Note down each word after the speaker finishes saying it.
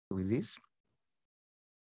with this.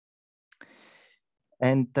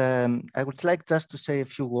 And I would like just to say a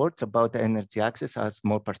few words about the energy access as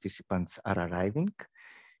more participants are arriving.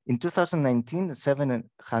 In 2019,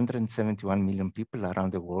 771 million people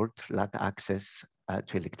around the world lacked access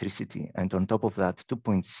to electricity. And on top of that,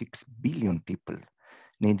 2.6 billion people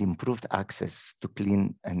need improved access to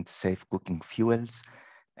clean and safe cooking fuels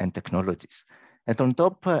and technologies. And on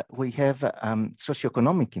top, we have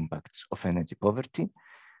socioeconomic impacts of energy poverty.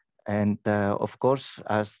 And of course,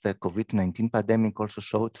 as the COVID-19 pandemic also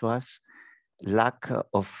showed to us, lack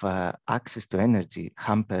of access to energy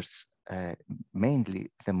hampers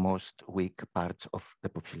mainly the most weak parts of the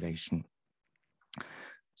population.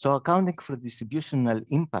 So accounting for distributional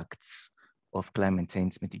impacts of climate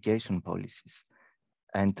change mitigation policies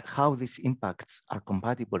and how these impacts are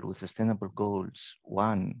compatible with Sustainable Goals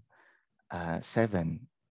 1, 7,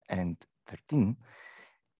 and 13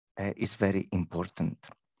 is very important.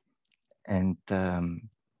 And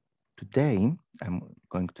today, I'm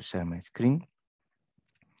going to share my screen.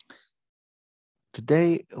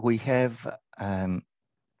 Today we have,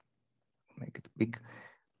 make it big.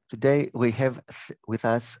 Today we have with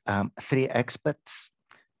us 3 experts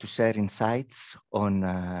to share insights on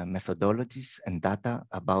methodologies and data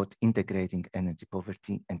about integrating energy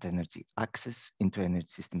poverty and energy access into energy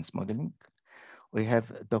systems modeling. We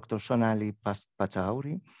have Dr. Sonali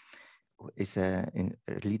Pachauri, who is a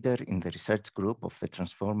leader in the research group of the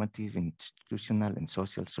Transformative Institutional and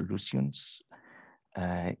Social Solutions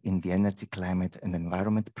in the Energy, Climate and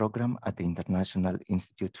Environment program at the International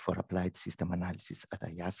Institute for Applied System Analysis at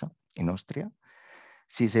IIASA in Austria.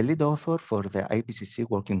 She is a lead author for the IPCC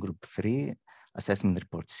Working Group 3, Assessment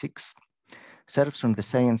Report 6, serves on the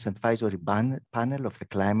Science Advisory Panel of the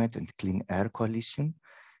Climate and Clean Air Coalition,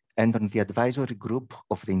 and on the advisory group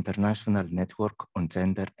of the International Network on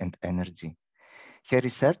Gender and Energy. Her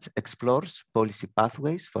research explores policy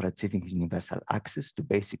pathways for achieving universal access to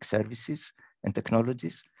basic services and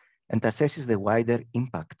technologies, and assesses the wider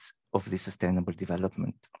impacts of this sustainable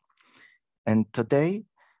development. And today,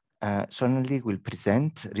 Sonali will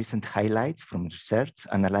present recent highlights from research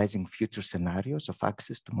analyzing future scenarios of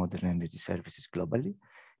access to modern energy services globally,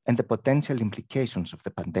 and the potential implications of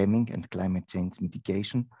the pandemic and climate change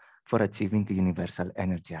mitigation for achieving the universal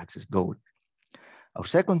energy access goal. Our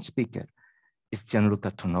second speaker is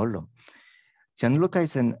Gianluca Tonolo. Gianluca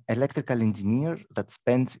is an electrical engineer that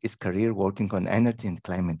spends his career working on energy and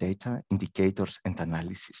climate data, indicators, and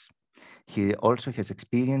analysis. He also has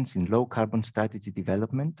experience in low carbon strategy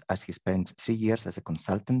development, as he spent 3 years as a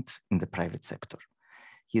consultant in the private sector.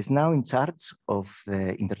 He is now in charge of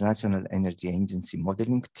the International Energy Agency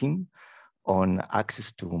modeling team on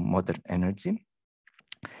access to modern energy.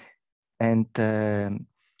 And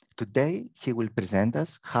today, he will present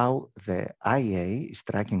us how the IEA is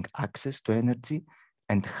tracking access to energy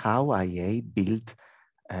and how IEA built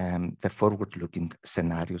the forward-looking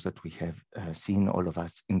scenarios that we have seen, all of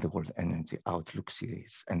us, in the World Energy Outlook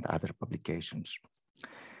series and other publications.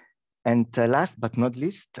 And last but not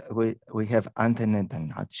least, we have Antene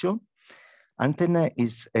Danaccio. Antene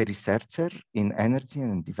is a researcher in energy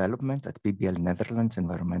and development at PBL Netherlands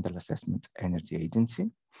Environmental Assessment Energy Agency.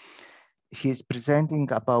 He is presenting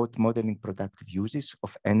about modeling productive uses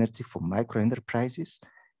of energy for micro-enterprises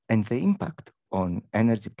and the impact on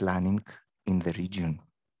energy planning in the region.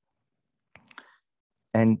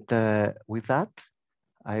 And with that,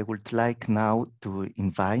 I would like now to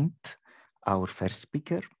invite our first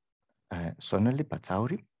speaker, Sonali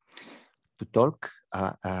Pachauri, to talk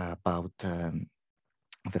about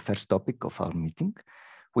the first topic of our meeting.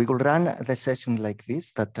 We will run the session like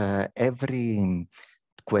this, that every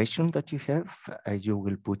question that you have, you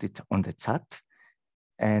will put it on the chat,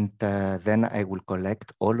 and then I will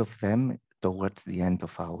collect all of them towards the end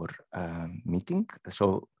of our meeting.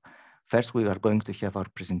 So first we are going to have our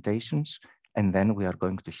presentations, and then we are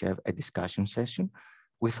going to have a discussion session,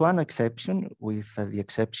 with one exception, with the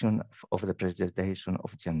exception of the presentation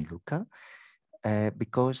of Gianluca,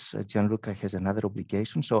 because Gianluca has another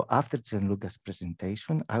obligation. So after Gianluca's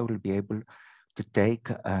presentation, I will be able to take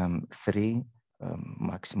 3,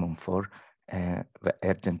 maximum 4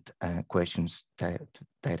 urgent questions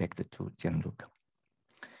directed to Gianluca.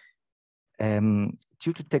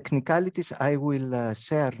 Due to technicalities, I will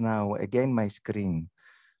share now again my screen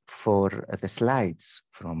for the slides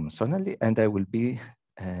from Sonali, and I will be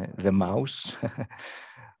the mouse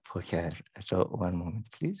for her. So one moment,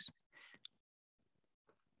 please.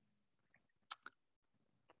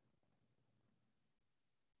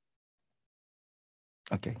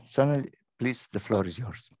 Okay, Sonali, please, the floor is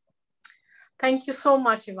yours. Thank you so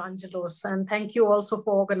much, Evangelos, and thank you also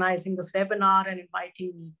for organizing this webinar and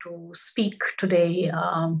inviting me to speak today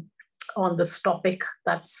on this topic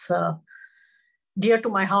that's dear to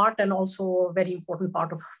my heart and also a very important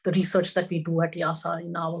part of the research that we do at IIASA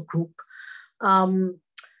in our group. What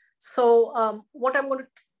I'm going to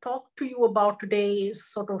talk to you about today is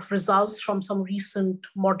sort of results from some recent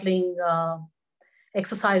modeling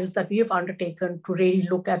exercises that we have undertaken to really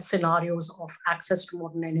look at scenarios of access to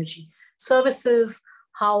modern energy services,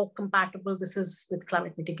 how compatible this is with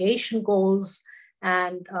climate mitigation goals,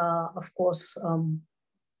 and of course,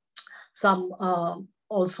 some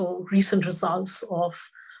also recent results of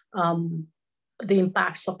the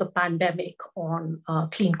impacts of the pandemic on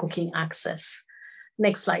clean cooking access.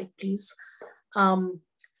 Next slide, please. We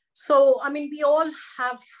all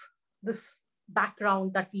have this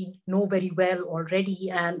background that we know very well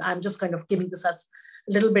already, and I'm just kind of giving this as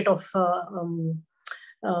a little bit of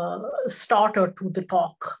starter to the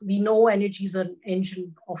talk. We know energy is an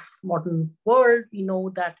engine of modern world. We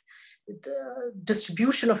know that the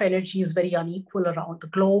distribution of energy is very unequal around the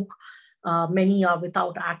globe. Many are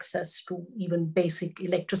without access to even basic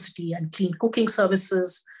electricity and clean cooking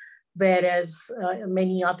services, whereas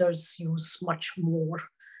many others use much more.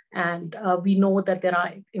 And we know that there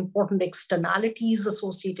are important externalities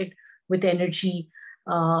associated with energy,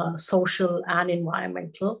 social and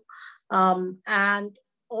environmental. And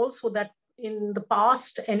also that in the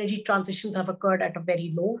past, energy transitions have occurred at a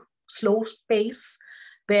very slow pace,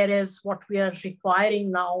 whereas what we are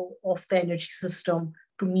requiring now of the energy system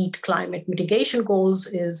to meet climate mitigation goals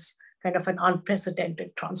is kind of an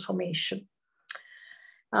unprecedented transformation.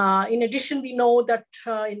 In addition, we know that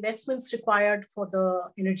investments required for the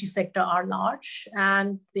energy sector are large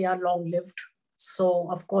and they are long-lived. So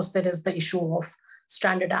of course, there is the issue of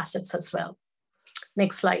stranded assets as well.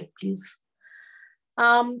 Next slide, please.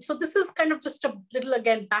 So this is kind of just a little,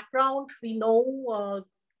 again, background. We know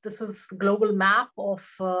this is a global map of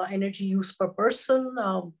energy use per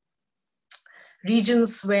person.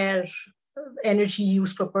 Regions where energy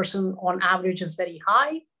use per person on average is very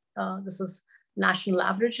high. This is national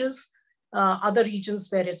averages. Other regions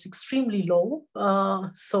where it's extremely low.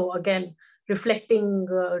 So again, reflecting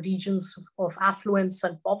regions of affluence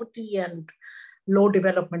and poverty and low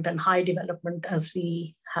development and high development as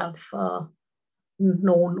we have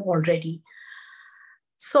known already.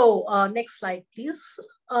 So next slide, please.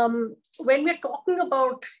 When we're talking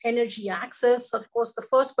about energy access, of course, the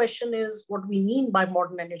first question is what we mean by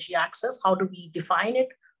modern energy access. How do we define it?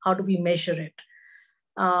 How do we measure it?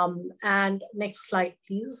 And next slide,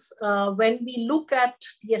 please. When we look at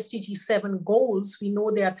the SDG 7 goals, we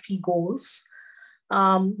know there are 3 goals.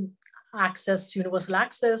 Access, universal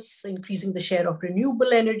access, increasing the share of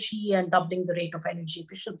renewable energy, and doubling the rate of energy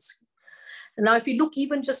efficiency. And now, if you look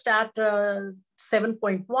even just at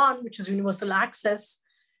 7.1, which is universal access,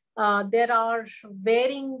 there are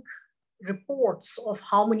varying reports of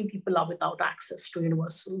how many people are without access to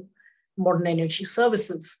universal modern energy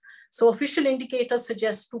services. So official indicators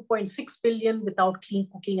suggest 2.6 billion without clean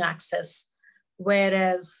cooking access,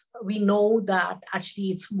 whereas we know that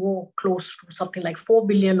actually it's more close to something like 4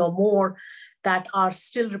 billion or more that are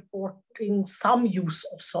still reporting some use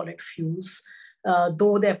of solid fuels,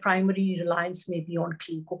 though their primary reliance may be on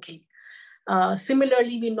clean cooking.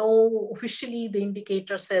 Similarly, we know officially the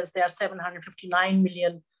indicator says there are 759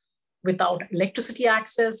 million without electricity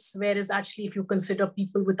access, whereas actually if you consider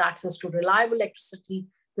people with access to reliable electricity,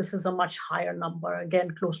 this is a much higher number, again,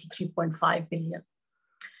 close to 3.5 billion.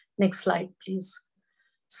 Next slide, please.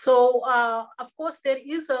 So, of course, there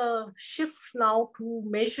is a shift now to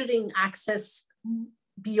measuring access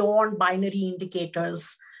beyond binary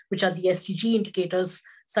indicators, which are the SDG indicators,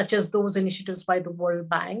 such as those initiatives by the World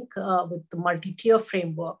Bank with the multi-tier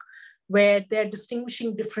framework, where they're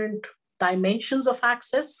distinguishing different dimensions of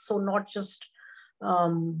access. So not just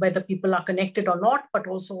whether people are connected or not, but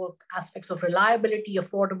also aspects of reliability,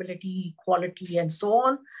 affordability, quality, and so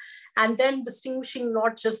on. And then distinguishing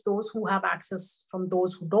not just those who have access from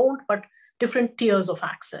those who don't, but different tiers of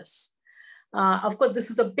access. Of course,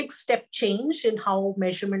 this is a big step change in how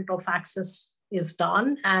measurement of access is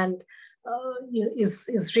done, and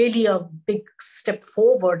is really a big step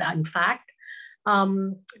forward, in fact.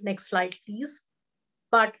 Next slide, please.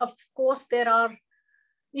 But of course, there are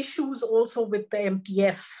issues also with the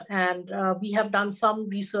MTF, and we have done some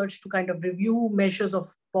research to kind of review measures of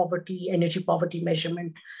poverty, energy poverty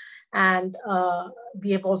measurement. And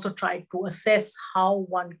we have also tried to assess how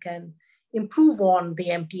one can improve on the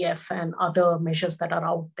MTF and other measures that are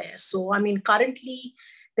out there. So, I mean, currently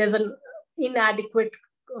there's an inadequate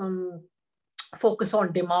focus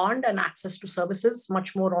on demand and access to services,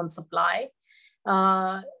 much more on supply.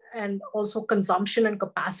 And also consumption and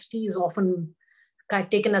capacity is often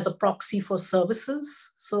taken as a proxy for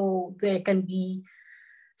services. So there can be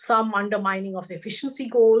some undermining of the efficiency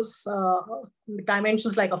goals.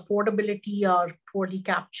 Dimensions like affordability are poorly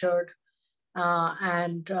captured.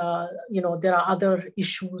 And there are other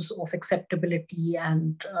issues of acceptability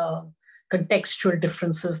and contextual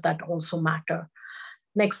differences that also matter.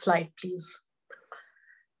 Next slide, please.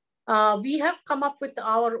 We have come up with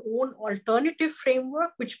our own alternative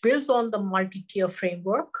framework, which builds on the multi-tier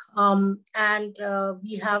framework.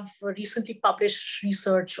 We have recently published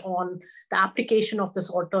research on the application of this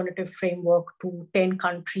alternative framework to 10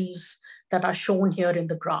 countries that are shown here in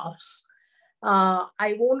the graphs.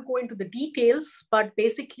 I won't go into the details, but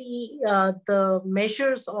basically the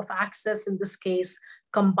measures of access in this case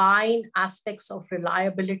combine aspects of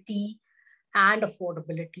reliability and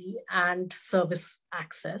affordability and service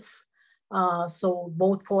access. So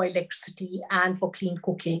both for electricity and for clean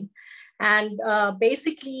cooking. And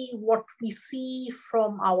basically what we see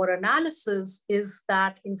from our analysis is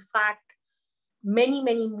that in fact, many,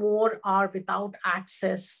 many more are without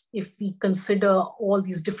access if we consider all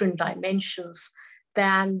these different dimensions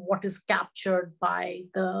than what is captured by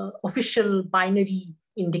the official binary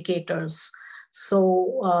indicators.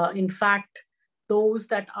 So in fact, those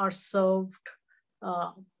that are served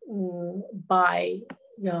by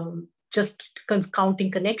just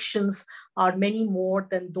counting connections are many more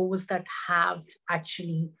than those that have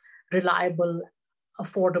actually reliable,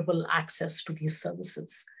 affordable access to these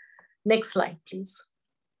services. Next slide, please.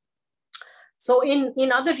 So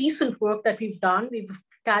in other recent work that we've done, we've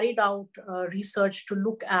carried out research to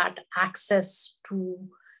look at access to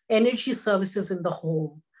energy services in the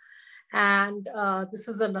home. And this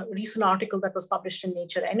is a recent article that was published in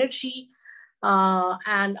Nature Energy.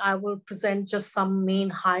 And I will present just some main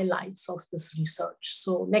highlights of this research.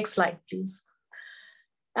 So next slide, please.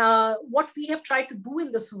 What we have tried to do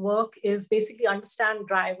in this work is basically understand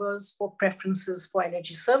drivers for preferences for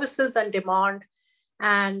energy services and demand,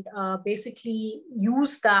 and basically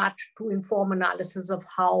use that to inform analysis of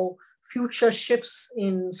how future shifts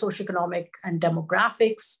in socioeconomic and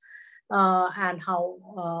demographics and how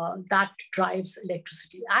that drives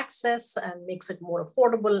electricity access and makes it more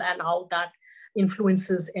affordable, and how that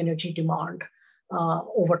influences energy demand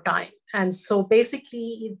over time. And so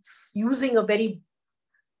basically it's using a very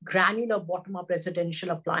granular bottom-up residential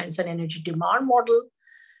appliance and energy demand model,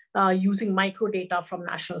 using microdata from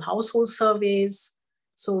national household surveys.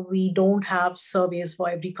 So we don't have surveys for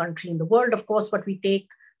every country in the world, of course, but we take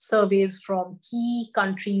surveys from key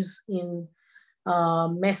countries in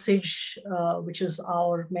message, which is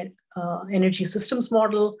our energy systems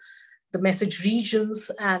model, the message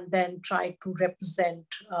regions, and then try to represent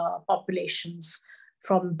populations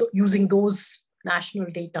from using those national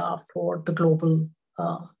data for the global,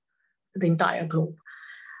 the entire globe.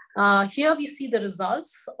 Here we see the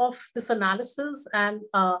results of this analysis, and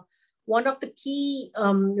one of the key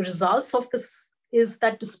results of this is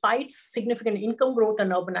that despite significant income growth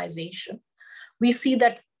and urbanization, we see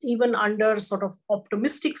that even under sort of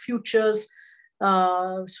optimistic futures,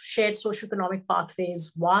 shared socioeconomic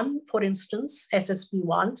pathways 1, for instance,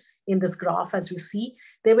 SSP1 in this graph, as we see,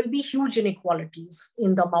 there will be huge inequalities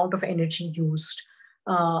in the amount of energy used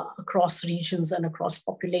across regions and across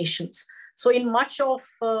populations. So in much of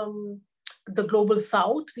the global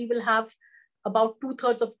south, we will have about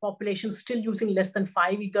 2/3 of the population still using less than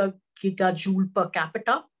 5 gigajoule per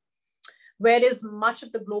capita, whereas much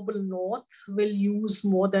of the global north will use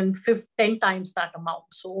more than 10 times that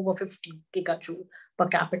amount, so over 50 gigajoule per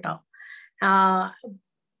capita.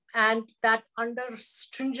 And that under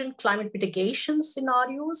stringent climate mitigation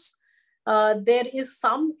scenarios, there is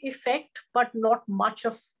some effect, but not much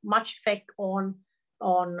effect on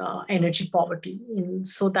energy poverty,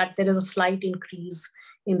 so that there is a slight increase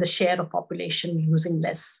in the share of population using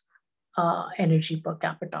less energy per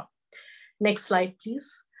capita. Next slide,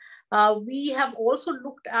 please. We have also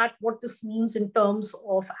looked at what this means in terms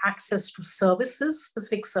of access to services,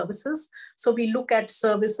 specific services. So we look at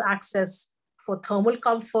service access for thermal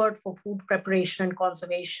comfort, for food preparation and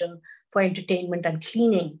conservation, for entertainment and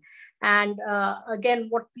cleaning. And again,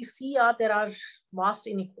 what we see are there are vast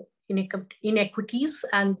inequities,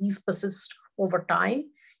 and these persist over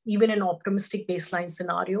time, even in optimistic baseline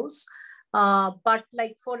scenarios. But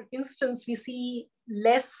like, for instance, we see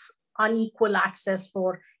less unequal access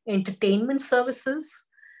for entertainment services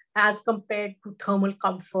as compared to thermal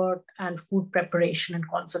comfort and food preparation and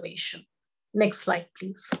conservation. Next slide,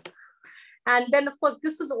 please. And then, of course,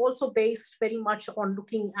 this is also based very much on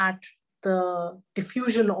looking at the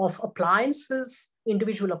diffusion of appliances,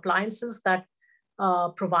 individual appliances that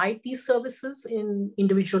provide these services in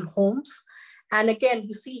individual homes. And again,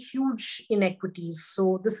 we see huge inequities.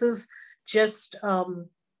 So this is just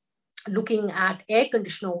looking at air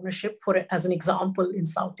conditioner ownership as an example in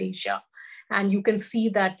South Asia. And you can see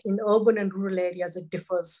that in urban and rural areas, it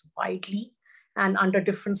differs widely. And under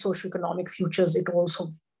different socioeconomic futures, it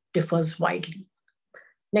also differs widely.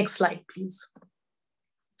 Next slide, please.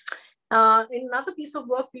 In another piece of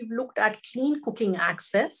work, we've looked at clean cooking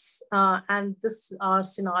access. And this are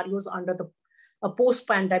scenarios under a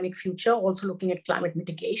post-pandemic future, also looking at climate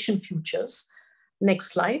mitigation futures.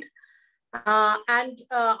 Next slide.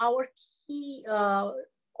 Our key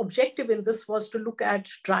objective in this was to look at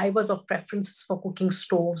drivers of preferences for cooking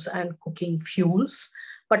stoves and cooking fuels,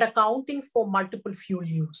 but accounting for multiple fuel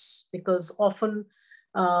use, because often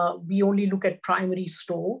we only look at primary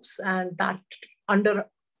stoves, and that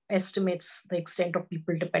underestimates the extent of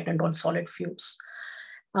people dependent on solid fuels.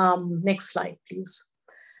 Next slide, please.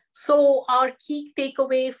 So our key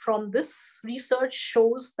takeaway from this research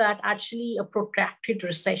shows that actually a protracted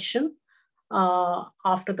recession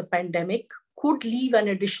after the pandemic could leave an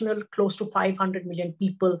additional close to 500 million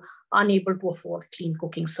people unable to afford clean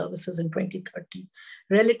cooking services in 2030,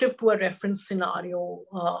 relative to a reference scenario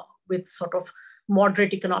with sort of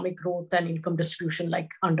moderate economic growth and income distribution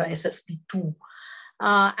like under SSP2.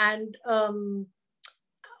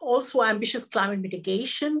 Also ambitious climate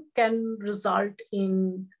mitigation can result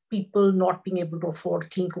in people not being able to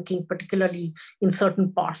afford clean cooking, particularly in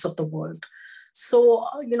certain parts of the world. So,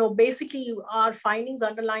 basically our findings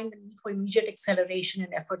underline the need for immediate acceleration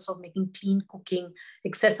in efforts of making clean cooking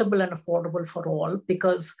accessible and affordable for all,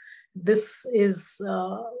 because this is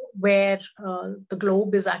where the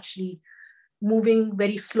globe is actually moving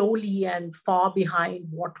very slowly and far behind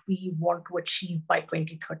what we want to achieve by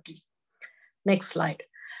 2030. Next slide.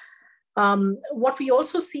 What we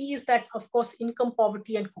also see is that, of course, income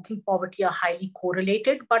poverty and cooking poverty are highly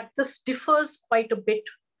correlated, but this differs quite a bit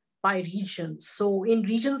by regions. So in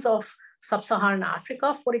regions of sub-Saharan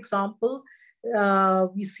Africa, for example,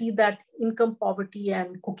 we see that income poverty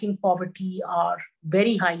and cooking poverty are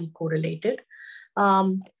very highly correlated.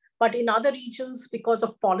 But in other regions, because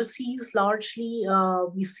of policies largely,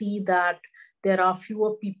 we see that there are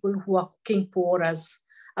fewer people who are cooking poor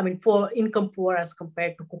income poor as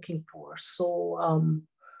compared to cooking poor. So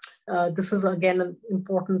this is again an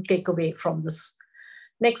important takeaway from this.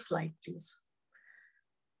 Next slide, please.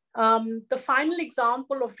 The final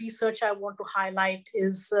example of research I want to highlight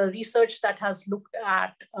is research that has looked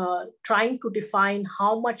at trying to define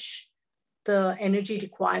how much the energy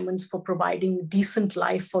requirements for providing decent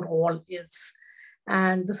life for all is.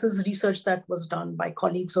 And this is research that was done by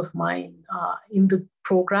colleagues of mine in the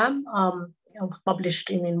program, published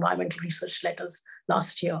in Environmental Research Letters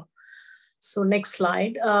last year. So next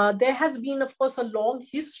slide. There has been, of course, a long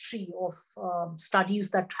history of studies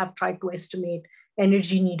that have tried to estimate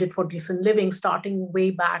energy needed for decent living, starting way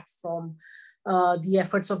back from the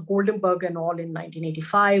efforts of Goldenberg and all in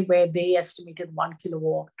 1985, where they estimated 1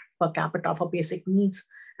 kilowatt per capita for basic needs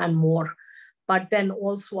and more. But then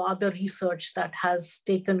also other research that has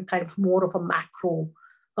taken kind of more of a macro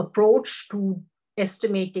approach to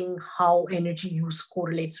estimating how energy use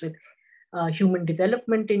correlates with Human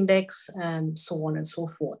Development Index and so on and so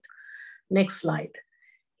forth. Next slide.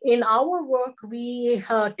 In our work, we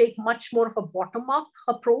take much more of a bottom-up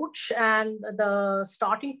approach, and the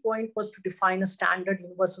starting point was to define a standard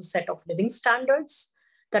universal set of living standards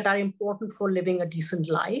that are important for living a decent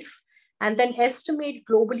life, and then estimate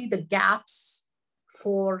globally the gaps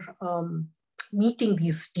for meeting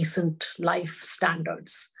these decent life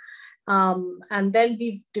standards. And then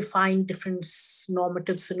we've defined different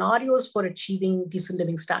normative scenarios for achieving decent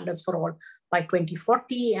living standards for all by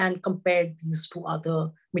 2040 and compared these to other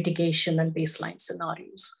mitigation and baseline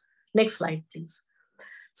scenarios. Next slide, please.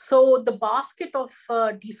 So the basket of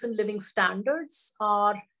decent living standards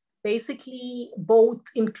are basically both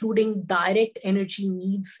including direct energy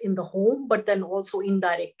needs in the home, but then also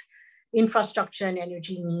indirect infrastructure and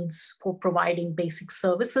energy needs for providing basic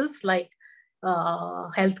services like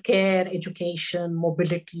healthcare, education,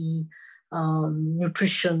 mobility,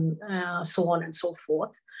 nutrition, so on and so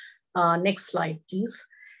forth. Next slide, please.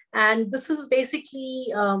 And this is basically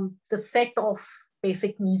the set of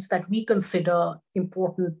basic needs that we consider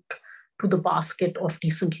important to the basket of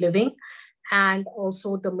decent living, and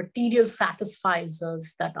also the material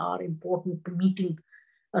satisficers that are important to meeting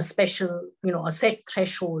a special, a set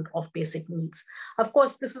threshold of basic needs. Of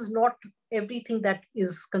course, this is not everything that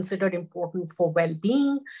is considered important for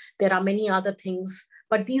well-being. There are many other things,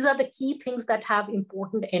 but these are the key things that have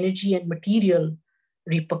important energy and material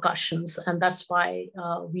repercussions. And that's why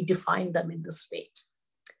we define them in this way.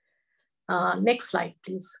 Next slide,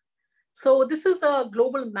 please. So this is a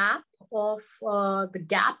global map of the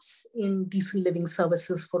gaps in decent living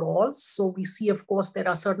services for all. So we see, of course, there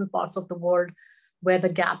are certain parts of the world where the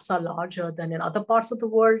gaps are larger than in other parts of the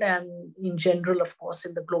world. And in general, of course,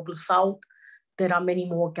 in the global south, there are many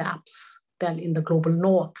more gaps than in the global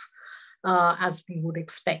north, as we would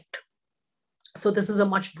expect. So this is a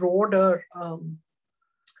much broader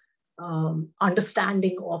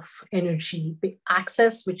understanding of energy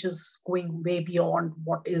access, which is going way beyond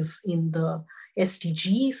what is in the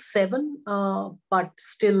SDG 7, but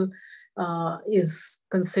still is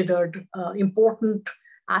considered important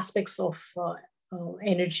aspects of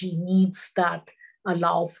energy needs that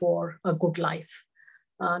allow for a good life.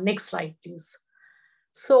 Next slide, please.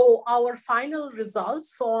 So our final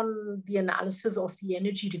results on the analysis of the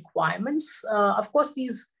energy requirements, of course,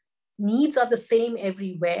 these needs are the same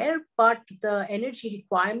everywhere, but the energy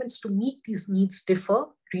requirements to meet these needs differ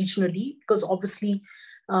regionally, because obviously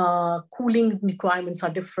cooling requirements are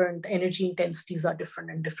different, energy intensities are different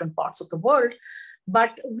in different parts of the world.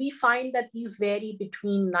 But we find that these vary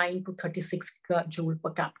between 9 to 36 gigajoule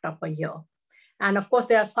per capita per year. And of course,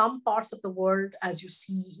 there are some parts of the world, as you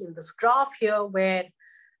see in this graph here, where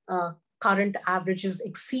current averages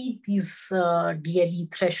exceed these DLE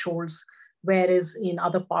thresholds, whereas in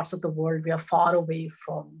other parts of the world, we are far away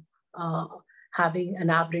from having an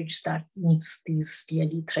average that meets these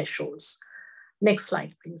DLE thresholds. Next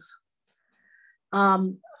slide, please.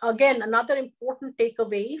 Again, another important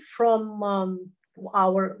takeaway from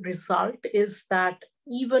our result is that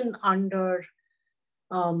even under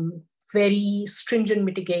very stringent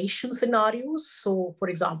mitigation scenarios, so for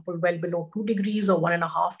example, well below 2 degrees or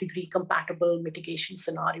 1.5 degree compatible mitigation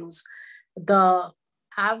scenarios, the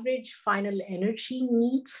average final energy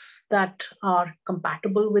needs that are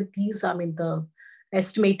compatible with these, I mean, the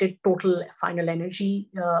estimated total final energy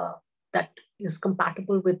that is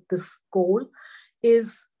compatible with this goal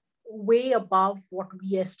is way above what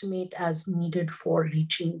we estimate as needed for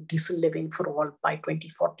reaching decent living for all by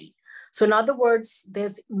 2040. So in other words,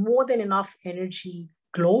 there's more than enough energy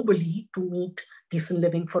globally to meet decent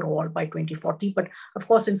living for all by 2040. But of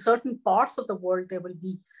course, in certain parts of the world, there will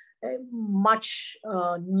be much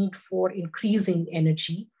need for increasing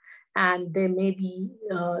energy, and there may be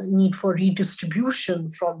need for redistribution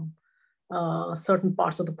from certain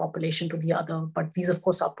parts of the population to the other. But these, of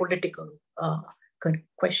course, are political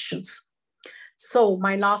questions. So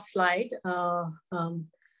my last slide,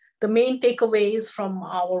 the main takeaways from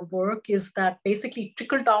our work is that basically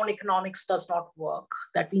trickle-down economics does not work,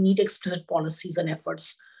 that we need explicit policies and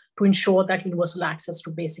efforts to ensure that universal access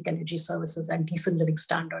to basic energy services and decent living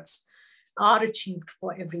standards are achieved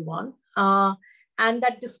for everyone. And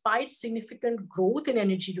that despite significant growth in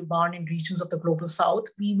energy demand in regions of the global south,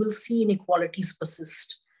 we will see inequalities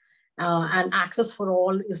persist. And access for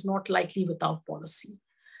all is not likely without policy.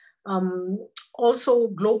 Also,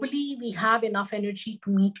 globally, we have enough energy to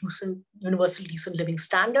meet universal decent living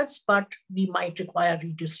standards, but we might require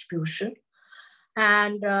redistribution.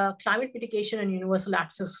 And climate mitigation and universal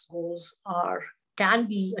access goals can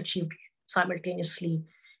be achieved simultaneously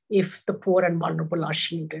if the poor and vulnerable are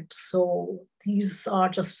shielded. So these are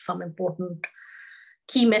just some important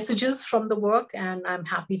key messages from the work, and I'm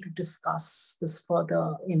happy to discuss this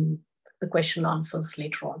further in the question and answers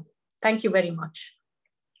later on. Thank you very much.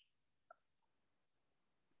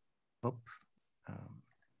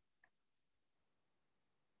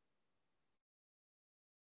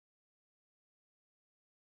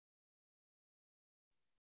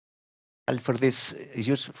 For this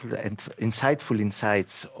useful and insightful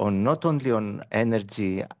insights on not only on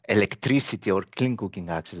energy, electricity or clean cooking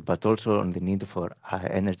access, but also on the need for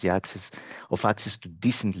energy access to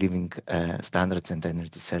decent living standards and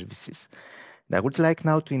energy services. And I would like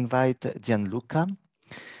now to invite Gianluca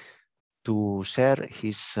to share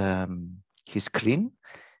his screen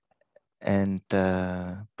and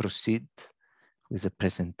proceed with the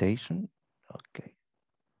presentation. Okay,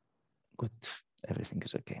 good, everything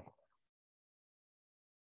is okay.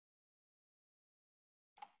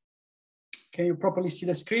 Can you properly see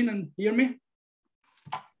the screen and hear me?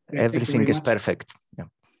 Great. Everything is perfect. Yeah.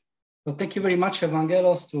 Well, thank you very much,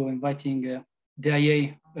 Evangelos, to inviting the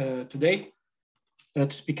IA today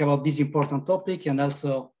to speak about this important topic. And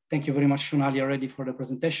also, thank you very much, Shonali, already for the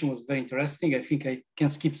presentation. It was very interesting. I think I can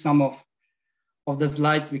skip some of the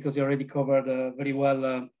slides because you already covered very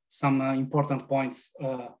well some important points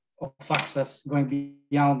of access going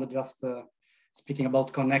beyond just speaking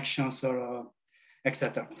about connections or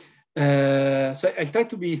etc. So I try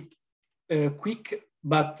to be quick,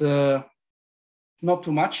 but not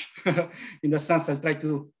too much. In the sense, I'll try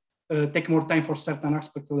to take more time for certain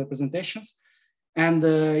aspects of the presentations. And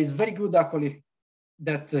it's very good, actually,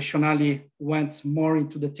 that Shonali went more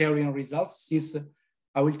into the theory and results, since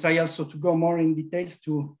I will try also to go more in details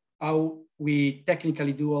to how we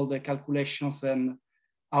technically do all the calculations and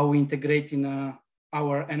how we integrate in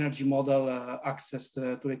our energy model access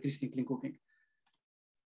to electricity and clean cooking.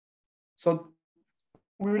 So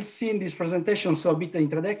we will see in this presentation, so a bit the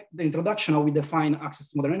introduction, how we define access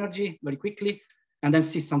to modern energy very quickly, and then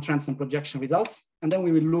see some trends and projection results. And then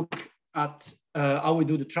we will look at how we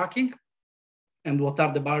do the tracking and what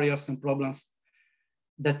are the barriers and problems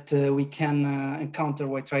that we can encounter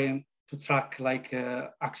while trying to track like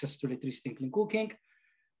access to electricity and clean cooking,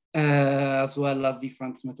 as well as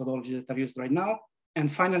different methodologies that are used right now.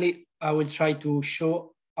 And finally, I will try to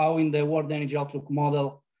show how in the World Energy Outlook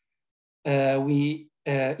model, we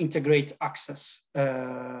integrate access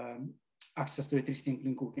to electricity and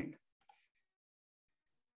clean cooking.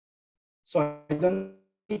 So I don't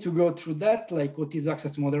need to go through that, like what is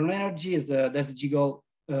access to modern energy is the SDG goal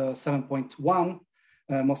 7.1,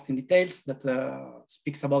 most in details, that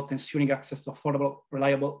speaks about ensuring access to affordable,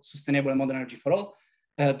 reliable, sustainable, and modern energy for all.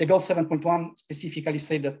 The goal 7.1 specifically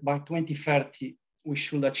say that by 2030, we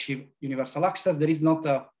should achieve universal access. There is not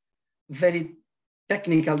a very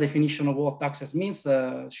technical definition of what access means.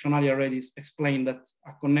 Shonali already explained that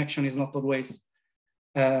a connection is not always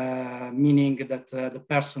meaning that the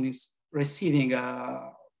person is receiving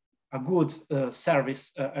a good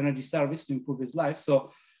service, energy service to improve his life.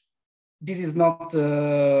 So this is not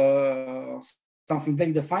something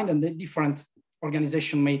very defined, and the different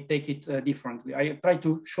organization may take it differently. I try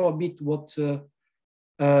to show a bit what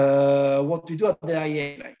we do at the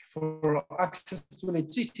IEA. Like for access to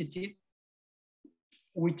electricity,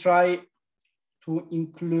 we try to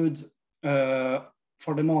include,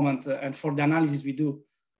 for the moment, and for the analysis we do,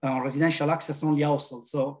 residential access only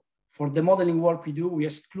households. So for the modeling work we do, we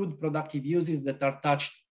exclude productive uses that are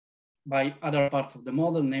touched by other parts of the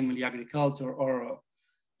model, namely agriculture or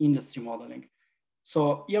industry modeling.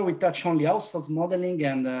 So here we touch only households modeling,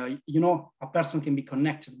 and you know, a person can be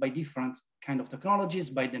connected by different kind of technologies,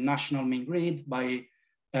 by the national main grid, by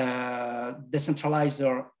decentralized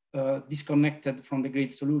or disconnected from the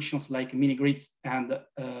grid solutions like mini grids and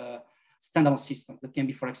standalone systems that can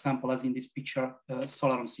be, for example, as in this picture,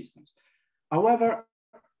 solar systems. However,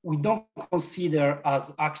 we don't consider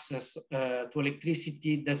as access to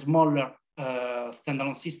electricity the smaller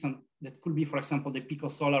standalone system that could be, for example, the pico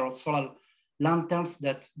solar or solar lanterns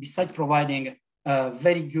that, besides providing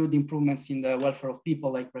very good improvements in the welfare of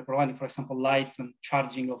people, like by providing, for example, lights and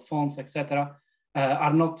charging of phones, etc.,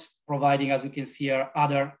 are not providing, as we can see here,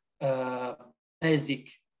 other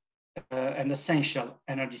basic and essential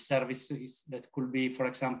energy services that could be, for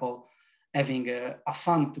example, having a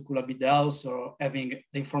fan to cool a bit the house, or having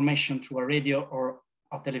the information through a radio or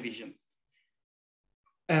a television.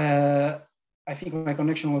 I think my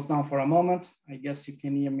connection was down for a moment. I guess you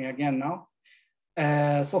can hear me again now.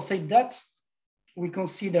 So say that, we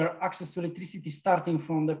consider access to electricity starting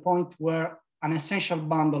from the point where an essential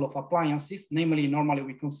bundle of appliances, namely normally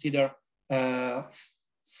we consider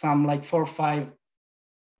some like 4 or 5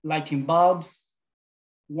 lighting bulbs,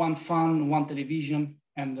 1 fan, 1 television,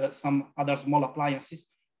 and some other small appliances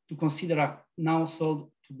to consider an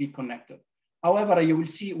household to be connected. However, you will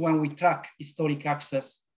see when we track historic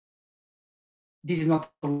access, this is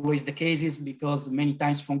not always the case, because many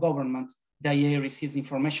times from government, the IEA receives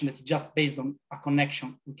information that is just based on a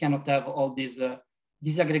connection. We cannot have all this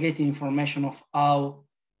disaggregated information of how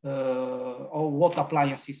or what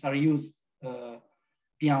appliances are used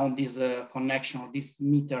beyond this connection or this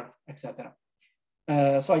meter, etc.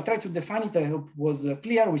 So I tried to define it. I hope it was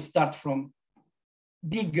clear. We start from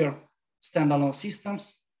bigger standalone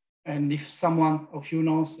systems. And if someone of you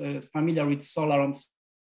knows, is familiar with solar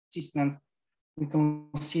systems, we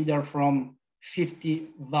consider from 50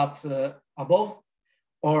 watts above,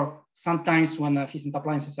 or sometimes when efficient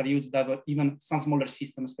appliances are used, that even some smaller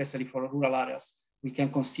systems, especially for rural areas, we can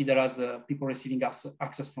consider as people receiving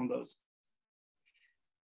access from those.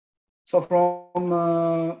 So from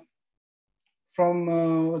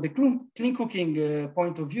the clean cooking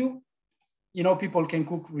point of view, you know, people can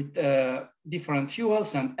cook with different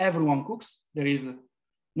fuels, and everyone cooks. There is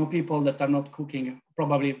no people that are not cooking,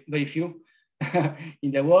 probably very few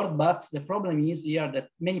in the world. But the problem is here that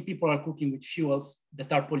many people are cooking with fuels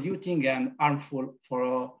that are polluting and harmful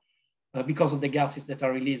for because of the gases that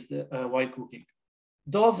are released while cooking.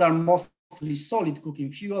 Those are mostly solid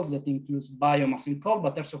cooking fuels that includes biomass and coal,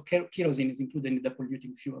 but also kerosene is included in the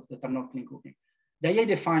polluting fuels that are not clean cooking. The IEA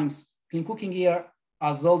defines clean cooking here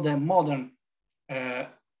as all the modern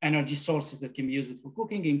energy sources that can be used for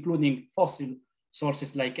cooking, including fossil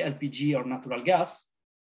sources like LPG or natural gas,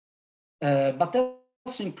 but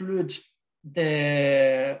also include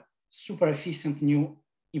the super efficient new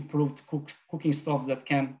improved cooking stoves that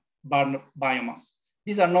can burn biomass.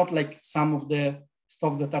 These are not like some of the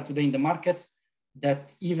stoves that are today in the market,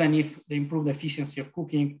 that even if the improved efficiency of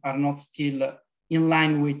cooking are not still in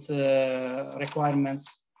line with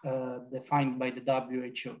requirements defined by the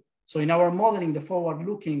WHO. So in our modeling, the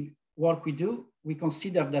forward-looking work we do, we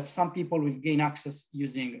consider that some people will gain access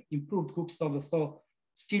using improved cook stove,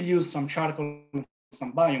 still use some charcoal,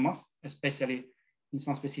 some biomass, especially in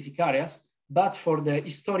some specific areas. But for the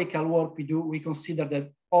historical work we do, we consider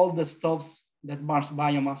that all the stoves that burn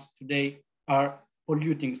biomass today are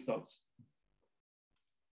polluting stoves.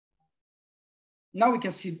 Now we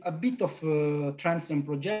can see a bit of trends and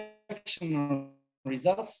projection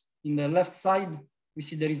results. In the left side, we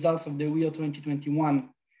see the results of the WIO 2021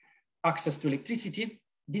 access to electricity.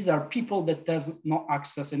 These are people that has no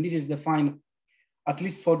access, and this is defined, at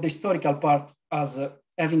least for the historical part, as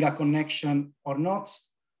having a connection or not.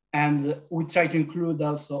 And we try to include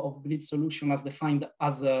also off-grid solution as defined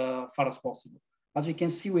as far as possible. As we can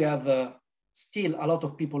see, we have still a lot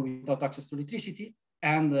of people without access to electricity.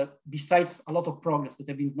 And besides a lot of progress that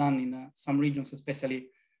have been done in some regions, especially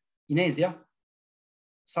in Asia,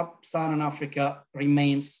 Sub-Saharan Africa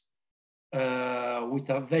remains with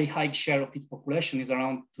a very high share of its population, is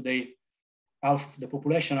around today half of the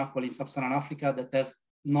population actually in Sub-Saharan Africa that has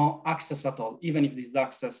no access at all, even if this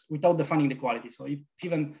access, without defining the quality. So if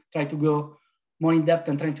even try to go more in depth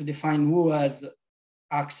and trying to define who has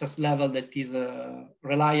access level that is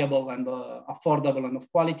reliable and affordable and of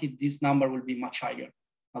quality, this number will be much higher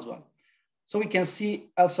as well. So we can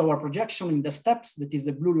see also our projection in the steps, that is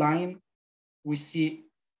the blue line. We see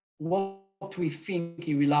what we think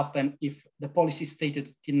it will happen if the policy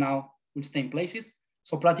stated till now will stay in places.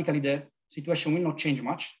 So practically the situation will not change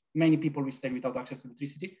much. Many people will stay without access to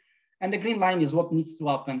electricity. And the green line is what needs to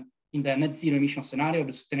happen in the net zero emission scenario,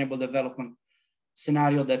 the sustainable development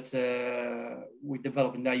scenario that we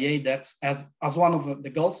developed in the IEA, that as one of the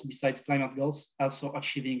goals, besides climate goals, also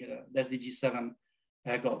achieving the SDG 7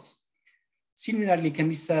 goals. Similarly, can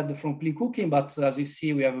be said from clean cooking, but as you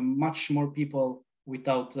see, we have much more people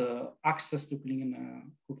without access to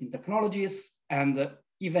clean cooking technologies. And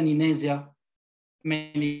even in Asia,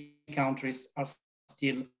 many countries are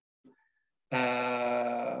still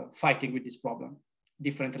fighting with this problem,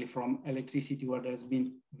 differently from electricity, where there's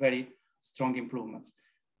been very strong improvements.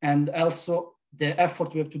 And also the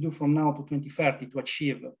effort we have to do from now to 2030 to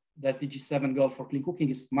achieve the SDG 7 goal for clean cooking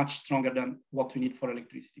is much stronger than what we need for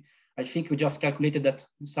electricity. I think we just calculated that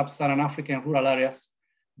in Sub-Saharan Africa and rural areas,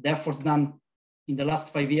 the efforts done in the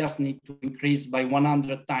last 5 years need to increase by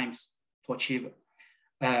 100 times to achieve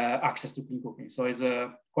access to clean cooking. So it's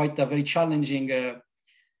quite a very challenging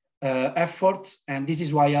effort. And this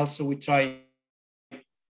is why also we try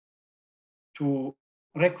to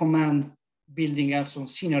recommend building also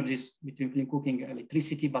synergies between clean cooking and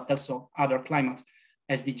electricity, but also other climate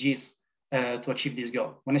SDGs to achieve this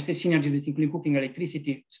goal. When I say synergies between clean cooking and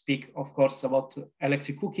electricity, speak of course about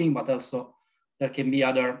electric cooking, but also there can be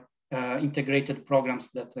other integrated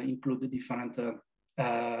programs that include the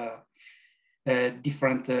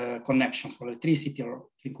different connections for electricity or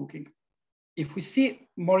clean cooking. If we see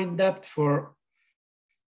more in depth for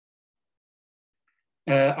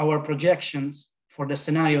our projections for the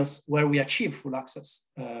scenarios where we achieve full access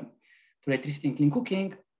to electricity and clean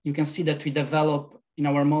cooking, you can see that we develop in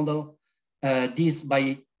our model this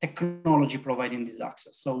by technology providing this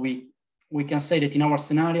access. So we can say that in our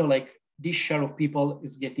scenario, like this share of people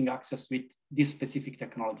is getting access with these specific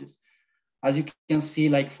technologies. As you can see,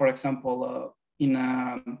 like for example, in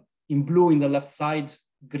blue in the left side,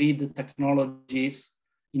 grid technologies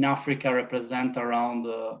in Africa represent around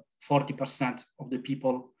 40% of the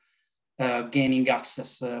people gaining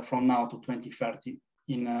access from now to 2030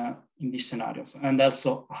 in these scenarios. And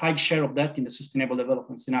also a high share of that in the sustainable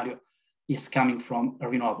development scenario is coming from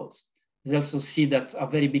renewables. We also see that a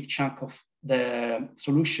very big chunk of the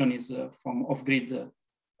solution is from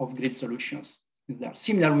off-grid solutions is there.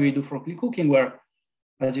 Similar we do for clean cooking, where,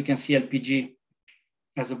 as you can see, LPG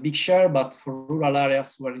has a big share, but for rural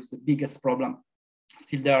areas where is the biggest problem,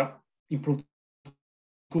 still there are improved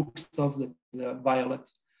cook stoves, that the violet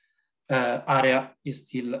area is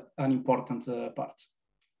still an important part.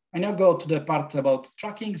 I now go to the part about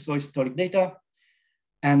tracking, so historic data,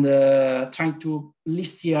 and trying to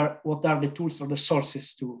list here what are the tools or the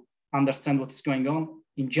sources to understand what is going on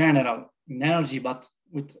in general in energy, but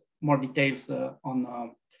with more details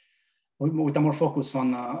with a more focus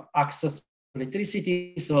on access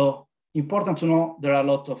electricity. So important to know, there are a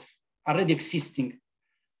lot of already existing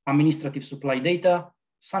administrative supply data.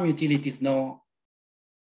 Some utilities know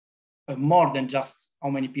more than just how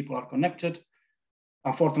many people are connected.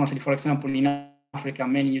 Unfortunately, for example, in Africa,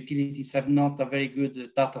 many utilities have not a very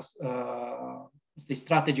good data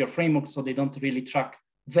strategy or framework, so they don't really track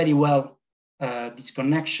very well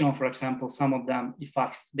disconnection. For example, some of them, if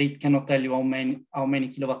asked, they cannot tell you how many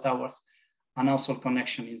kilowatt hours an household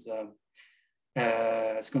connection is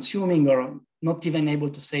consuming, or not even able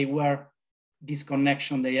to say where this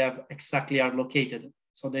connection they have exactly are located.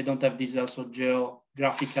 So they don't have this also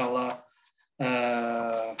geographical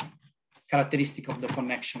characteristic of the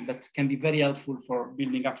connection that can be very helpful for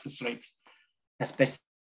building access rates, especially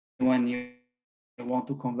when you want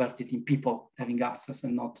to convert it in people having access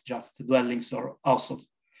and not just dwellings or households.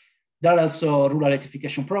 There are also rural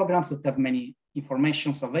electrification programs that have many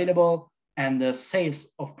informations available, and sales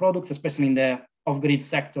of products, especially in the off-grid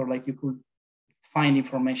sector, like you could find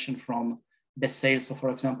information from the sales of,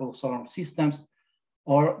 for example, solar systems,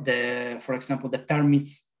 or for example, the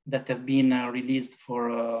permits that have been released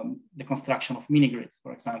for the construction of mini grids,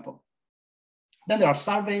 for example. Then there are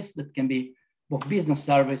surveys that can be both business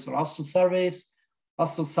surveys or household surveys.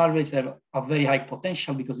 Household surveys have a very high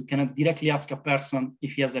potential because you cannot directly ask a person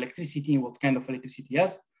if he has electricity, what kind of electricity he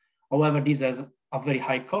has. However, this has a very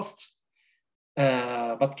high cost,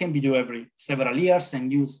 but can be done every several years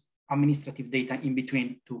and use administrative data in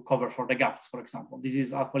between to cover for the gaps, for example. This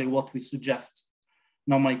is actually what we suggest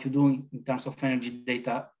normally to do in terms of energy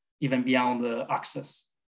data, even beyond access.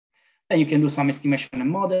 And you can do some estimation and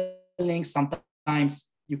modeling. Sometimes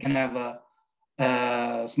you can have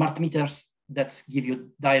smart meters that give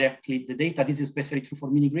you directly the data. This is especially true for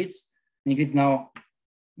mini grids. Mini grids now,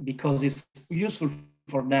 because it's useful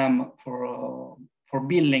for them for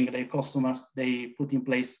billing their customers, they put in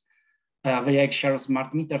place a very high share of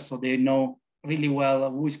smart meters, so they know really well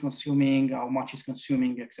who is consuming, how much is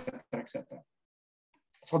consuming, etc., etc.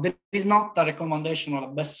 So there is not a recommendation or a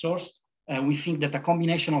best source. We think that a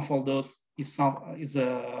combination of all those is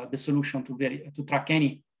the solution to track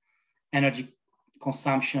any energy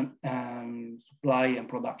consumption, supply, and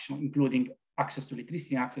production, including access to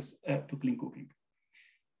electricity and access to clean cooking.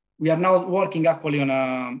 We are now working actually on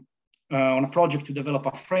a project to develop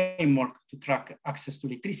a framework to track access to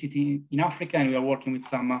electricity in Africa, and we are working with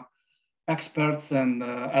some experts and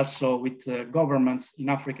also with governments in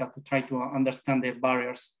Africa to try to understand the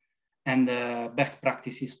barriers and best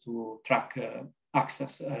practices to track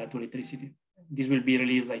access to electricity. This will be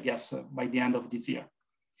released, I guess, by the end of this year.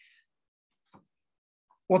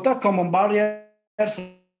 What are common barriers?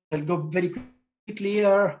 I'll go very quickly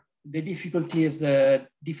here. The difficulty is the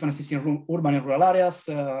differences in urban and rural areas,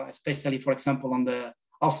 especially, for example, on the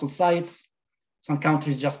household sites. Some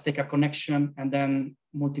countries just take a connection and then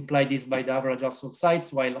multiply this by the average household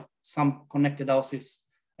sites, while some connected houses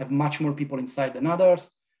have much more people inside than others.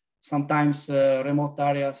 Sometimes remote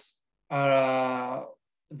areas are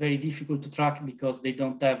very difficult to track because they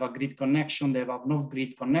don't have a grid connection, they have no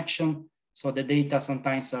grid connection. So the data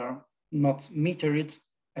sometimes are not metered,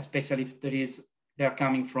 especially if they are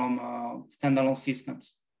coming from standalone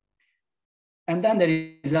systems. And then there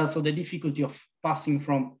is also the difficulty of passing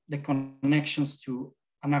from the connections to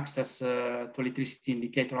an access to electricity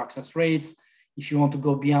indicator access rates. If you want to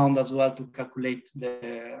go beyond as well to calculate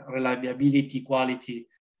the reliability, quality,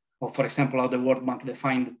 or for example, how the World Bank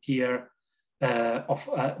defined the tier of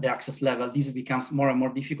the access level, this becomes more and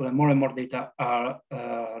more difficult and more data are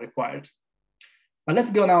required. But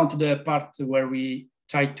let's go now to the part where we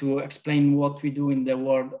try to explain what we do in the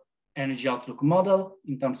World Energy Outlook model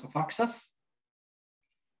in terms of access.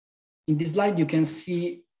 In this slide, you can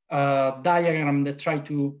see a diagram that tries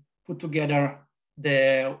to put together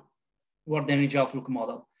the World Energy Outlook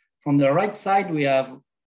model. From the right side, we have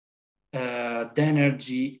the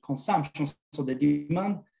energy consumption, so the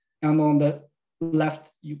demand, and on the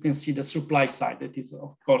left, you can see the supply side. That is,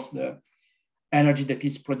 of course, the energy that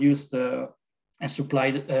is produced and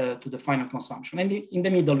supplied to the final consumption. And in the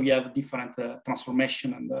middle, we have different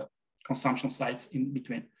transformation and consumption sites in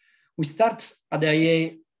between. We start at the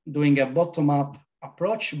IEA doing a bottom-up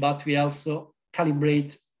approach, but we also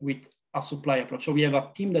calibrate with a supply approach. So we have a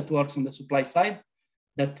team that works on the supply side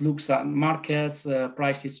that looks at markets,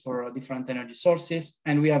 prices for different energy sources.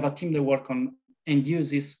 And we have a team that works on end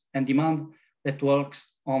uses and demand that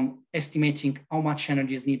works on estimating how much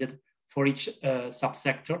energy is needed for each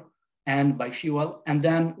subsector and by fuel. And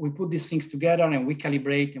then we put these things together and we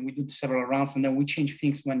calibrate and we do several runs, and then we change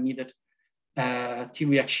things when needed till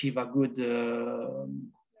we achieve a good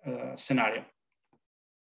scenario.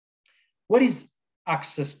 What is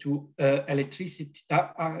access to electricity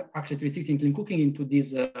in clean cooking into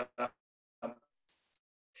this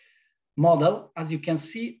model. As you can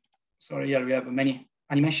see, sorry, here we have many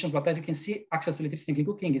animations, but as you can see, access to electricity in clean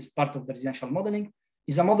cooking is part of the residential modeling.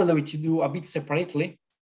 It's a model that we do a bit separately,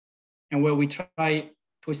 and where we try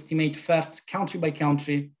to estimate first, country by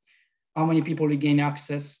country, how many people will gain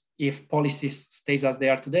access if policies stays as they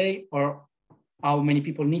are today, or how many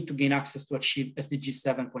people need to gain access to achieve SDG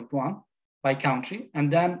 7.1 by country.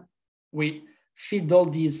 And then we feed all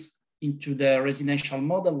these into the residential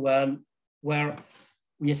model where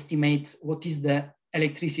we estimate what is the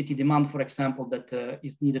electricity demand, for example, that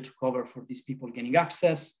is needed to cover for these people gaining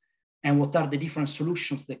access, and what are the different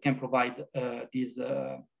solutions that can provide these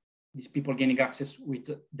people gaining access with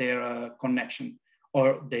their connection or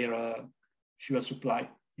their fuel supply,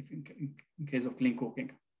 if in case of clean cooking.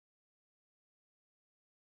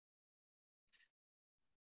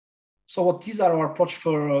 So what is our approach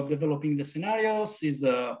for developing the scenarios is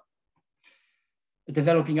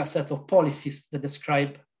developing a set of policies that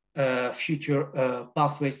describe future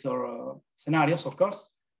pathways or scenarios, of course.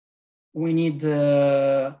 We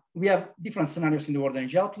have different scenarios in the World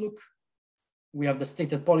Energy Outlook. We have the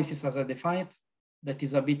stated policies as I define it. That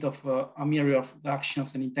is a bit of a mirror of the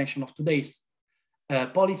actions and intention of today's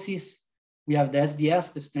policies. We have the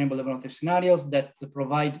SDS, the Sustainable Development Scenarios, that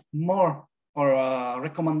provide more or a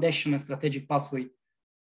recommendation and strategic pathway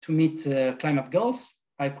to meet climate goals,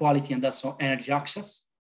 high quality, and also energy access.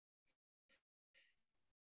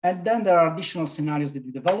 And then there are additional scenarios that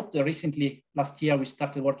we developed. Recently, last year, we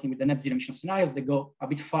started working with the net zero emission scenarios that go a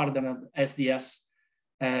bit farther than SDS,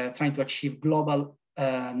 trying to achieve global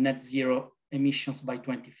net zero emissions by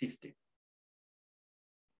 2050.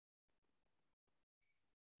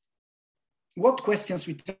 What questions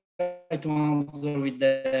we try to answer with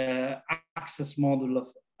the access model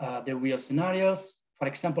of the real scenarios? For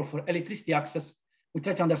example, for electricity access, we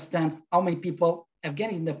try to understand how many people have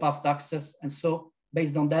gained in the past access, and so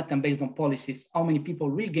based on that and based on policies, how many people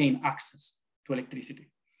will gain access to electricity.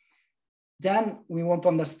 Then we want to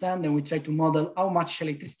understand and we try to model how much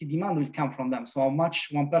electricity demand will come from them. So how much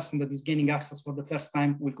one person that is gaining access for the first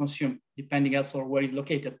time will consume, depending also on where it's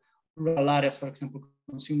located. Rural areas, for example,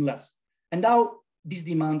 consume less. And how this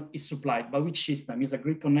demand is supplied, by which system? Is a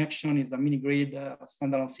grid connection, is a mini grid, a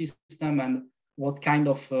standalone system, and what kind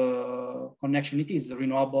of connection it is,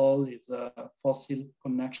 renewable, is a fossil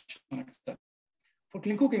connection, etc. For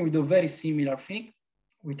clean cooking, we do a very similar thing.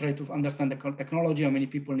 We try to understand the technology, how many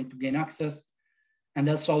people need to gain access, and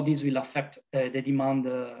also how this will affect the demand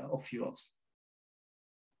of fuels.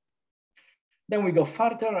 Then we go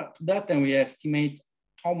further to that and we estimate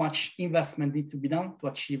how much investment needs to be done to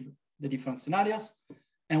achieve the different scenarios,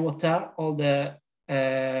 and what are all the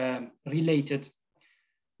related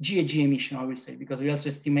GHG emission, I will say, because we also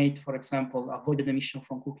estimate, for example, avoided emission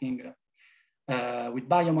from cooking with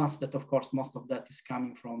biomass, that of course, most of that is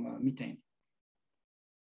coming from methane.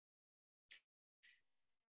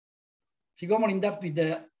 If you go more in depth with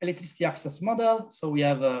the electricity access model, so we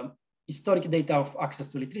have historic data of access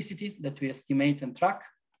to electricity that we estimate and track.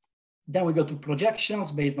 Then we go to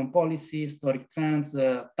projections based on policy, historic trends,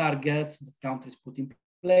 targets that countries put in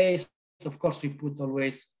place. Of course,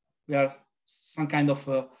 we are some kind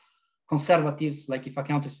of conservatives, like if a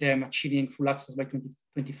country say I'm achieving full access by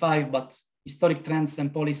 2025, but historic trends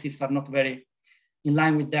and policies are not very in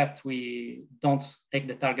line with that, we don't take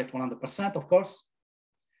the target 100%, of course.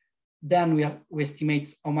 Then we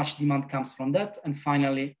estimate how much demand comes from that. And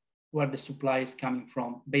finally, where the supply is coming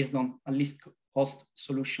from based on a least cost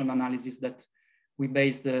solution analysis that we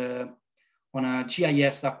based on a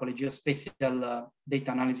GIS, actually geospatial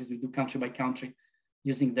data analysis we do country by country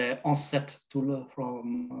using the onset tool for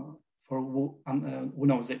who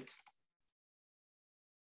knows it.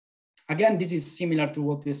 Again, this is similar to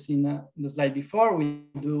what we've seen in the slide before. We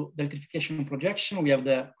do the electrification projection. We have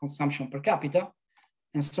the consumption per capita.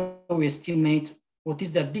 And so we estimate what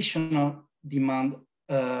is the additional demand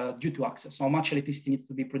due to access. So how much electricity needs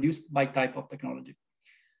to be produced by type of technology.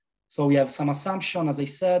 So we have some assumption, as I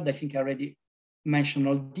said, I think I already mentioned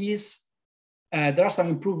all these. There are some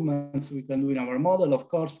improvements we can do in our model, of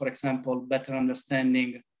course, for example, better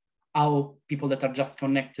understanding how people that are just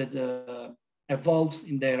connected evolves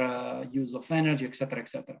in their use of energy, et cetera, et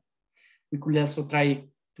cetera. We could also try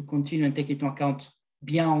to continue and take into account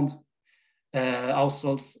beyond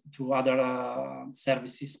households to other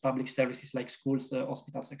services, public services like schools,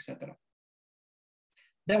 hospitals, etc.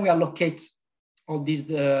 Then we allocate all these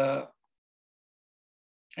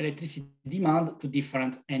electricity demand to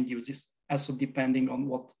different end uses, also depending on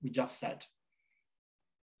what we just said.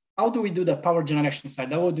 how do we do the power generation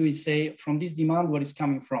side? How do we say from this demand, where it's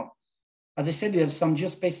coming from? As I said, we have some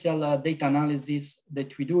geospatial data analysis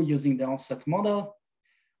that we do using the onset model,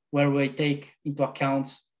 where we take into account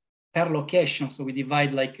per location. So we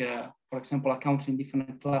divide, like, for example, a country in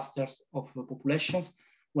different clusters of populations,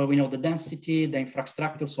 where we know the density, the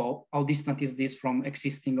infrastructure, so how distant is this from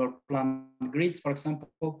existing or planned grids, for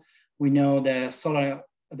example. We know the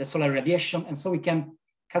solar radiation, and so we can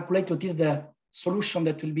calculate what is the solution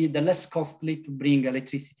that will be the less costly to bring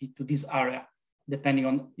electricity to this area, depending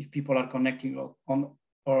on if people are connecting on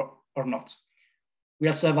or not. We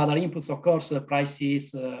also have other inputs, of course,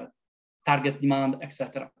 prices, target demand,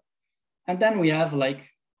 etc. And then we have, like,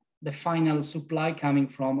 the final supply coming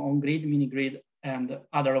from on-grid, mini-grid, and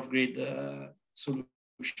other off-grid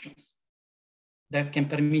solutions that can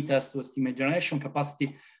permit us to estimate generation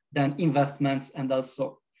capacity, then investments, and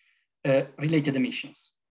also related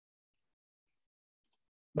emissions.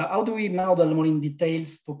 But how do we model more in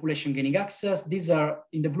details population gaining access? These are,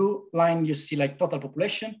 in the blue line, you see like total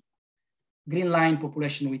population, green line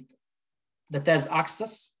population that has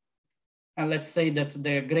access. And let's say that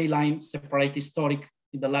the gray line separate historic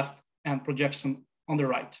in the left and projection on the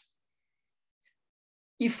right.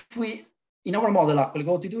 If we, in our model, actually,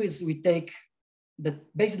 what we do is we take the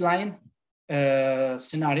baseline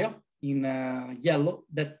scenario in yellow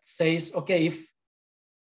that says, okay, if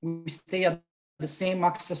we stay at the same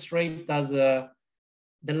access rate as the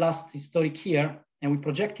last historic year, and we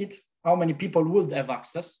project it, how many people would have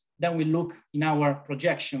access? Then we look in our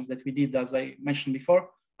projections that we did, as I mentioned before,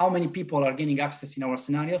 how many people are gaining access in our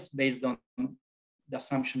scenarios based on the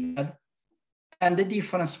assumption we had. And the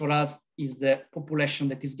difference for us is the population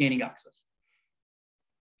that is gaining access.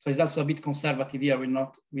 So it's also a bit conservative here.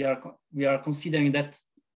 We are considering that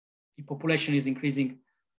the population is increasing,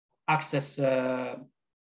 access,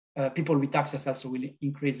 people with access also will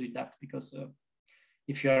increase with that, because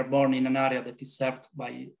if you are born in an area that is served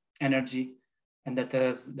by energy and that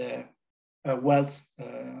has the wealthy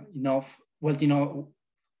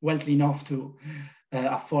enough to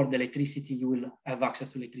afford the electricity, you will have access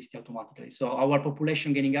to electricity automatically. So our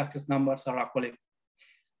population gaining access numbers are actually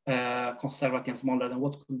conservative and smaller than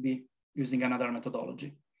what could be using another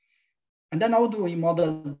methodology. And then how do we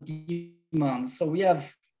model demand? So we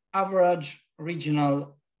have average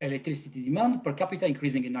regional electricity demand per capita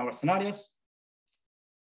increasing in our scenarios.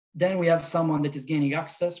 Then we have someone that is gaining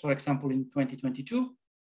access, for example, in 2022.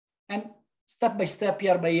 And step by step,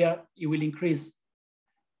 year by year, it will increase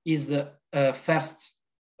his first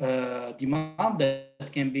demand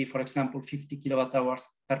that can be, for example, 50 kilowatt hours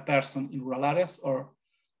per person in rural areas, or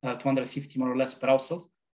 250 more or less per household,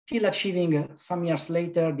 till achieving some years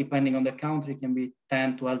later, depending on the country, can be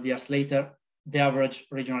 10, 12 years later, the average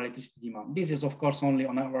regional electricity demand. This is, of course, only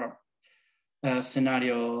on our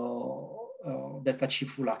scenario that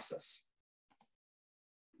achieve full access.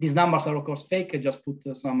 These numbers are, of course, fake. I just put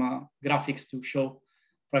some graphics to show,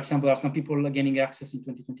 for example, there are some people gaining access in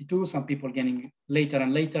 2022, some people getting later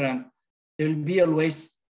and later, and there will be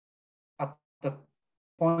always at that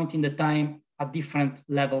point in the time at different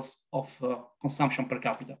levels of consumption per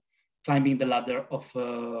capita, climbing the ladder of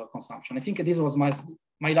consumption. I think this was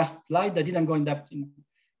my last slide. I didn't go in depth in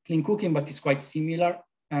clean cooking, but it's quite similar.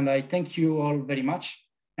 And I thank you all very much.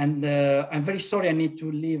 And I'm very sorry I need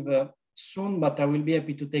to leave soon, but I will be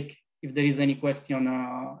happy to take if there is any question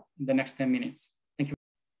in the next 10 minutes. Thank you.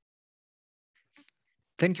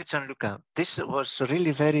 Thank you, Gianluca. This was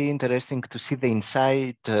really very interesting to see the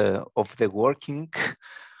inside of the working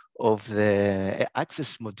of the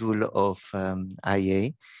access module of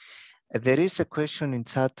IA. There is a question in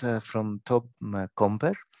chat from Tom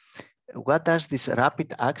Comber. What does this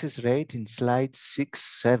rapid access rate in slide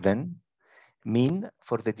 6-7 mean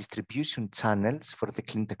for the distribution channels for the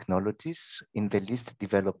clean technologies in the least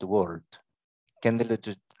developed world? Can the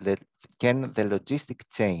logistic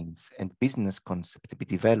chains and business concept be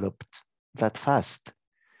developed that fast?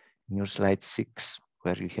 In your slide 6,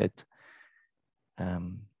 where you had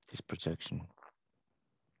this projection.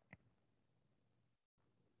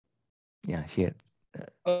 Yeah, here.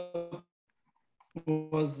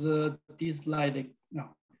 Was this slide? No.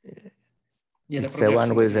 Yeah, it's the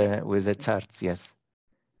one with the charts, yes.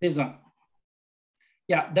 This one.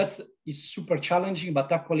 Yeah, is super challenging,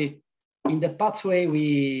 but actually in the pathway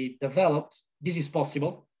we developed, this is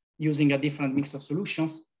possible using a different mix of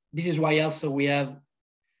solutions. This is why also we have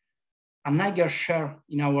a higher share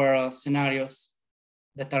in our scenarios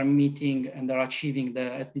that are meeting and are achieving the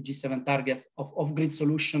SDG 7 target of off-grid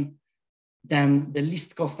solution than the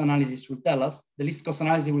least cost analysis will tell us. The least cost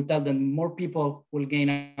analysis will tell that more people will gain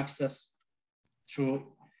access through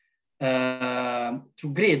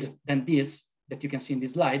through grid than this that you can see in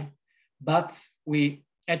this slide, but we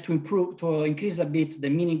had to increase a bit the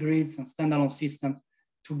mini grids and standalone systems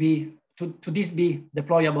to be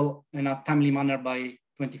deployable in a timely manner by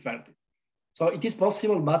 2030. So it is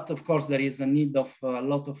possible, but of course there is a need of a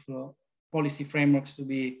lot of policy frameworks to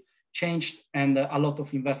be changed and a lot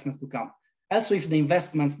of investments to come. Also, if the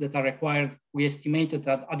investments that are required, we estimated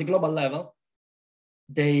that at the global level,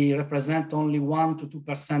 they represent only 1 to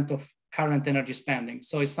 2% of current energy spending.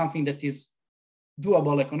 So it's something that is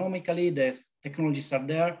doable economically. The technologies are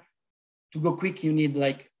there. To go quick, you need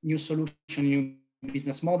like new solution, new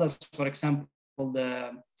business models. For example,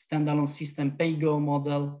 the standalone system pay-go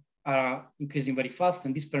model are increasing very fast,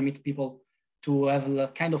 and this permits people to have a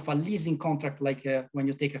kind of a leasing contract, like when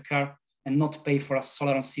you take a car and not pay for a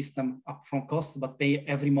solar system upfront cost, but pay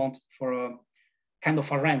every month for a kind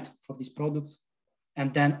of a rent for these products,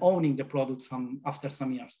 and then owning the products after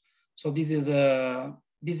some years. So this is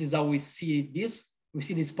how we see this. We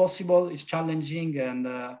see this possible. It's challenging, and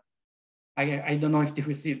I don't know if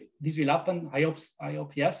this will happen. I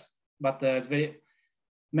hope yes, but it's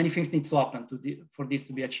many things need to happen for this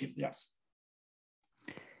to be achieved. Yes.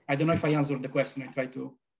 I don't know if I answered the question. I try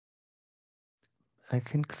to. I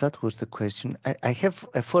think that was the question. I have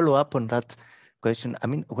a follow-up on that question. I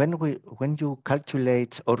mean, when you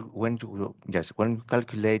calculate the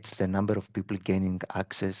number of people gaining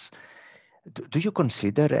access, do you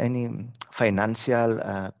consider any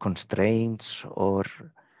financial constraints or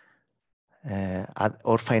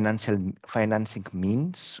financing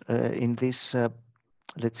means in this,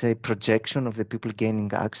 let's say, projection of the people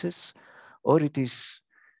gaining access, or it is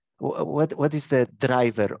what is the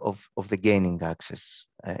driver of the gaining access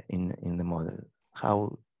in the model?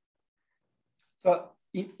 How? So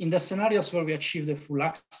in the scenarios where we achieve the full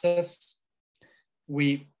access,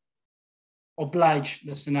 we oblige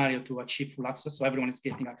the scenario to achieve full access, so everyone is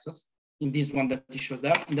getting access. In this one that it shows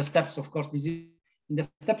there, in the steps, of course, in the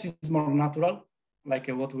steps is more natural, like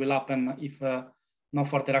what will happen if no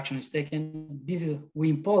further action is taken. We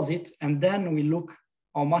impose it, and then we look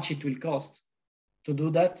how much it will cost to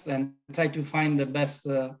do that, and try to find the best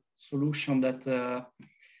solution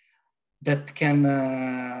that can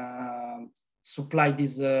supply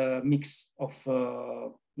this mix of,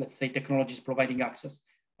 let's say, technologies providing access.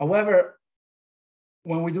 However,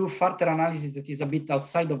 when we do further analysis that is a bit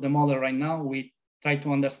outside of the model right now, we try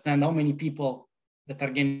to understand how many people that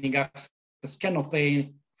are gaining access cannot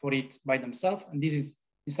pay for it by themselves. And this is,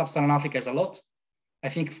 in Sub-Saharan Africa is a lot. I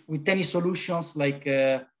think with any solutions, like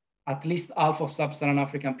at least half of Sub-Saharan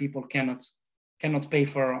African people cannot pay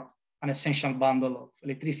for an essential bundle of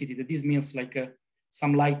electricity. This means like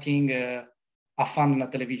some lighting, a fan and a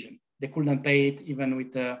television. They couldn't pay it even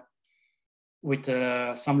with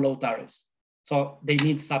some low tariffs. So they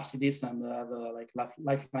need subsidies and like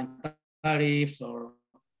lifeline tariffs, or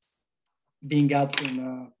being helped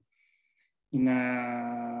in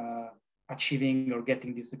achieving or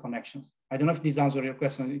getting these connections. I don't know if this answers your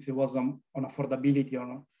question, if it was on affordability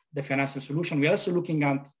or the financial solution. We are also looking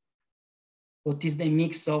at what is the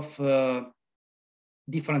mix of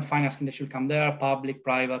different financing that should come there, public,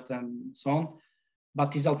 private, and so on,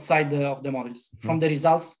 but it's outside of the models. Mm-hmm. From the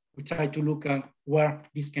results, we try to look at where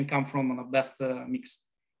this can come from on the best mix.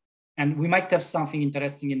 And we might have something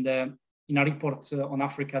interesting in a report on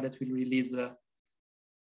Africa that we'll release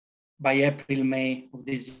by April, May of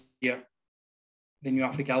this year. The New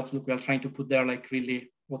Africa Outlook, we are trying to put there like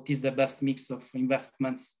really what is the best mix of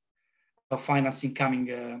investments, of financing coming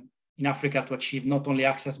in Africa to achieve not only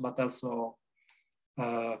access, but also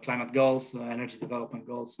climate goals, energy development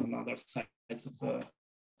goals, and other sides of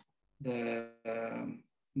the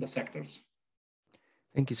sectors.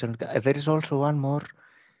 Thank you, sir. There is also one more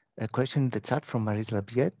question in the chat from Marisla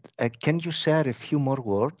Biet. Can you share a few more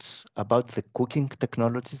words about the cooking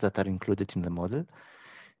technologies that are included in the model?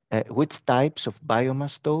 Which types of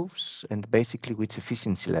biomass stoves and basically which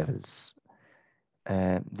efficiency levels?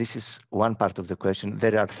 This is one part of the question.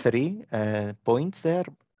 There are 3 points there.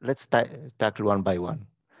 Let's tackle one by one.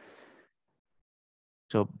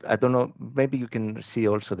 So I don't know, maybe you can see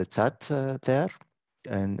also the chat there.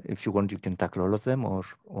 And if you want, you can tackle all of them or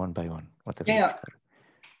one by one, whatever. Yeah.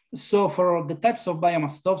 So for the types of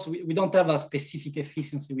biomass stoves, we don't have a specific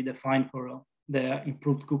efficiency we define for the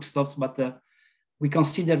improved cook stoves, but we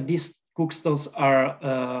consider these cook stoves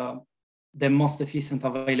are the most efficient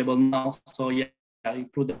available now. So yeah,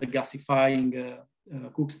 include the gasifying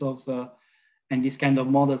cook stoves and these kind of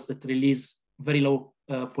models that release very low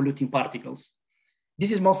polluting particles.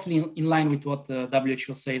 This is mostly in line with what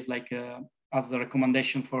WHO says, like as a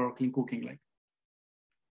recommendation for clean cooking. Like.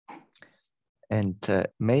 And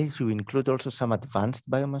may you include also some advanced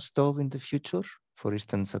biomass stove in the future, for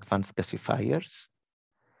instance, advanced gasifiers?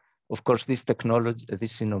 Of course, this technology,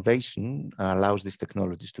 this innovation allows these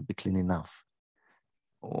technologies to be clean enough,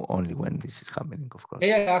 only when this is happening, of course.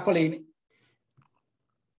 Yeah, actually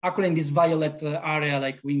in this violet area,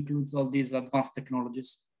 like we include all these advanced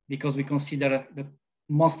technologies because we consider that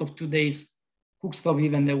most of today's cook stove,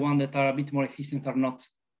 even the ones that are a bit more efficient, are not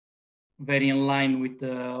very in line with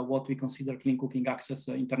what we consider clean cooking access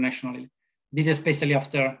internationally. This is especially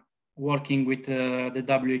after working with the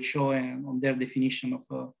WHO and on their definition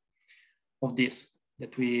of this,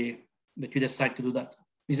 that we decide to do that.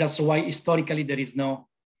 This is also why historically there is no,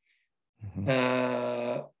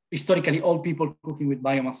 historically all people cooking with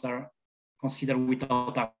biomass are considered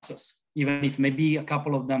without access, even if maybe a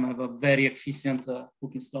couple of them have a very efficient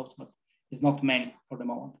cooking stoves, but it's not many for the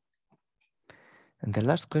moment. And the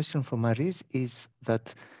last question from Maris is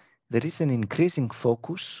that there is an increasing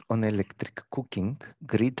focus on electric cooking,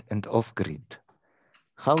 grid and off-grid.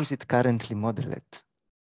 How is it currently modeled?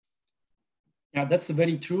 Yeah, that's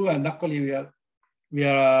very true. And actually we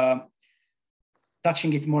are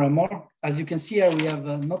touching it more and more. As you can see here, we have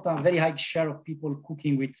not a very high share of people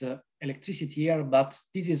cooking with electricity here, but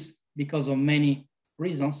this is because of many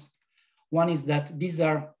reasons. One is that these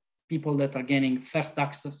are people that are gaining first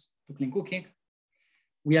access to clean cooking.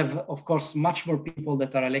 We have, of course, much more people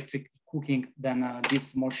that are electric cooking than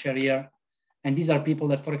this more share here. And these are people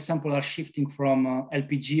that, for example, are shifting from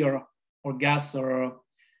LPG or gas or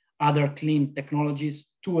other clean technologies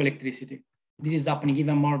to electricity. This is happening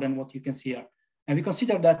even more than what you can see here. And we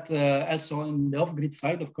consider that also in the off-grid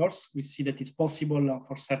side, of course, we see that it's possible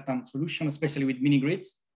for certain solutions, especially with mini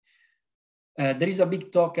grids. There is a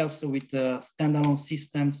big talk also with standalone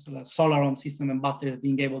systems, solar home system and batteries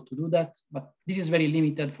being able to do that, but this is very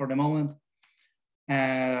limited for the moment.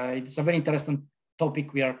 It's a very interesting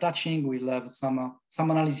topic we are touching. We'll have some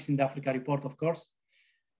analysis in the Africa report, of course.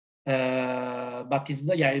 But it's,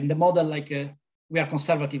 yeah, in the model, like we are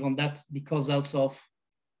conservative on that because also of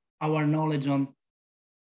our knowledge on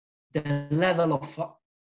the level of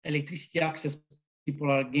electricity access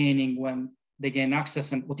people are gaining when they gain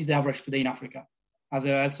access and what is the average today in Africa. As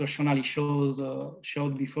also Shonali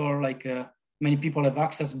showed before, like many people have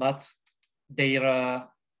access, but their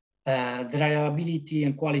reliability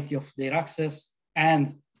and quality of their access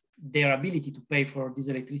and their ability to pay for this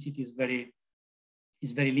electricity is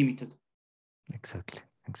very limited. Exactly.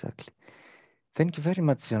 Thank you very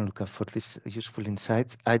much, Gianluca, for this useful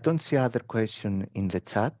insights. I don't see other question in the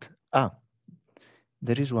chat.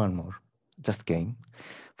 There is one more, just came,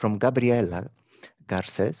 from Gabriela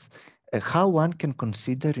Garces. How one can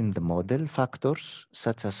consider in the model factors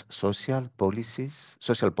such as social policies,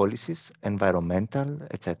 environmental,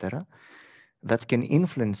 etc., that can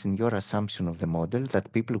influence in your assumption of the model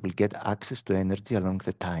that people will get access to energy along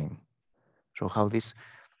the time. So how these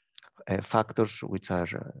factors, which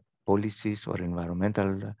are policies or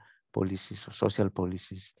environmental policies or social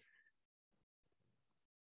policies.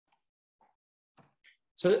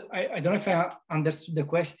 So I don't know if I understood the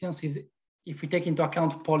questions. Is if we take into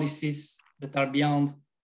account policies that are beyond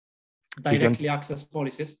directly access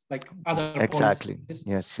policies, like other policies.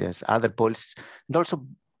 Yes, other policies, and also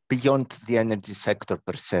beyond the energy sector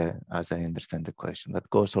per se, as I understand the question, that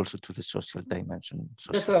goes also to the social dimension,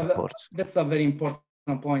 social supports. That's a very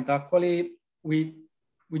important point. Actually, we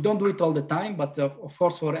don't do it all the time, but of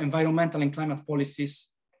course, for environmental and climate policies,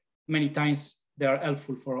 many times they are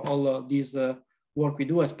helpful for all these work we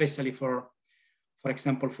do, especially for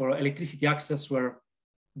example, for electricity access, where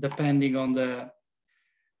depending on the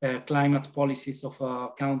climate policies of a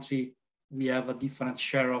country, we have a different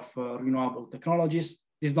share of renewable technologies.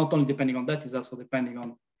 It's not only depending on that, it's also depending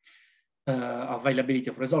on availability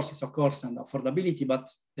of resources, of course, and affordability, but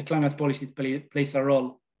the climate policy plays a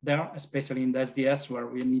role there, especially in the SDS, where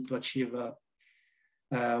we need to achieve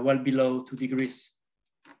well below 2 degrees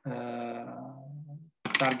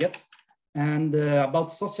targets. And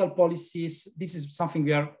about social policies, this is something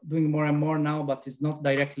we are doing more and more now, but it's not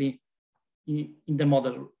directly in the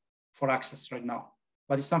model for access right now.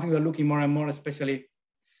 But it's something we're looking more and more, especially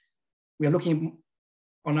we are looking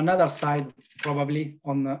on another side, probably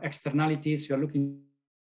on externalities. We are looking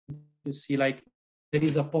to see like there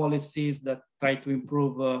is a policies that try to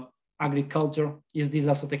improve agriculture. Is this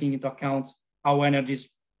also taking into account how energy is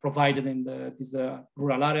provided in these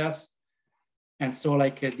rural areas? And so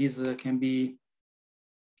like this can be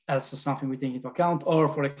also something we take into account, or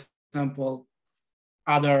for example,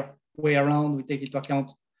 other way around, we take into account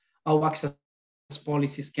how access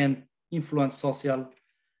policies can influence social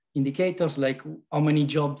indicators, like how many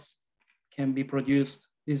jobs can be produced.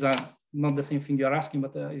 These are not the same thing you're asking,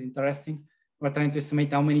 but it's interesting. We're trying to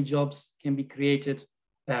estimate how many jobs can be created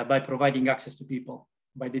by providing access to people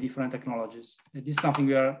by the different technologies. This is something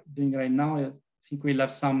we are doing right now. I think we'll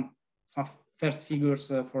have some first figures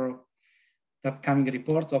for the upcoming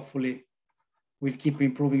report. Hopefully, we'll keep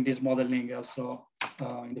improving this modeling also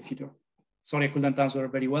in the future. Sorry, I couldn't answer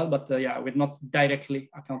very well, but yeah, we're not directly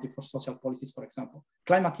accounting for social policies, for example.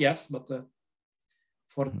 Climate, yes, but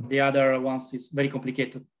for the other ones, it's very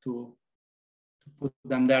complicated to put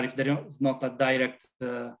them there if there is not a direct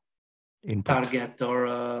target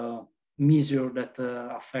or measure that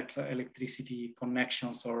affect electricity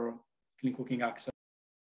connections or clean cooking access.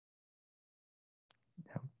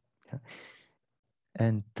 Yeah.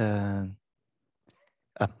 And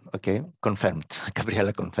okay, confirmed.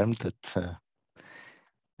 Gabriela confirmed that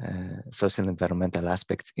social and environmental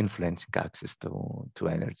aspects influencing access to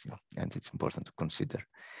energy, and it's important to consider.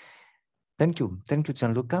 Thank you,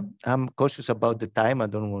 Gianluca. I'm cautious about the time. I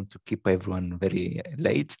don't want to keep everyone very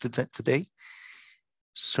late today.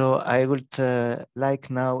 So I would like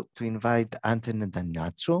now to invite Anthony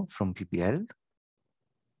Dagnaccio from PBL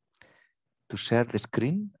to share the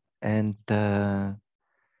screen, and let's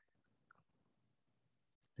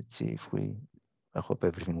see if I hope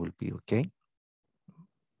everything will be okay.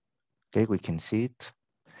 Okay, we can see it.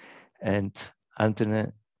 And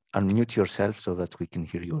Anthony, unmute yourself so that we can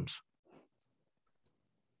hear you also.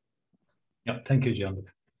 Yeah, thank you,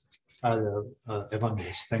 Gianluca.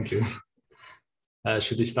 Evangelist, thank you.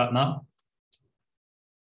 Should we start now?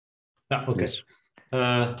 Yeah, okay. Yes.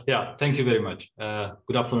 Yeah, thank you very much.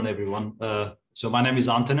 Good afternoon, everyone. So my name is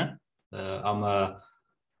Anthony. I'm a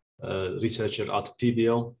researcher at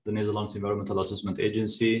PBL, the Netherlands Environmental Assessment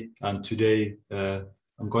Agency. And today,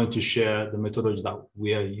 I'm going to share the methodology that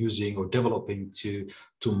we are using or developing to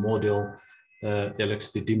model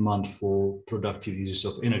electricity demand for productive uses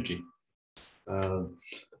of energy.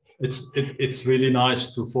 It's really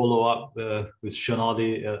nice to follow up with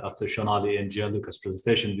Shonali after Shonali and Gianluca's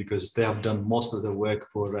presentation, because they have done most of the work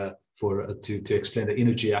to explain the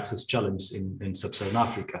energy access challenge in sub-Saharan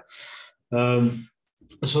Africa.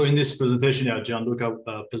 So in this presentation, Gianluca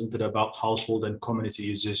presented about household and community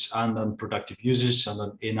uses and unproductive uses, and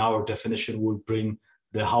then in our definition, we'll bring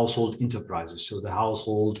the household enterprises, so the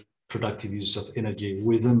household productive use of energy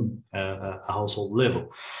within a household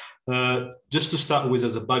level. Just to start with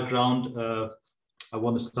as a background, I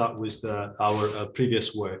want to start with our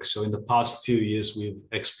previous work. So in the past few years, we've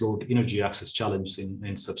explored energy access challenges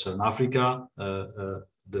in sub-Saharan Africa,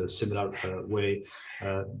 the similar way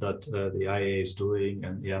that the IEA is doing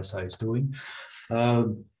and EASA is doing.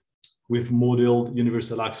 We've modeled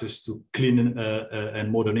universal access to clean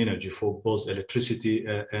and modern energy for both electricity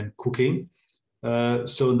and cooking.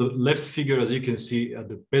 So in the left figure, as you can see,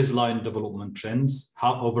 the baseline development trends,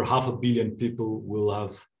 over 500 million people will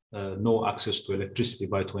have no access to electricity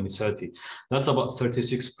by 2030. That's about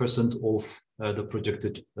 36% of the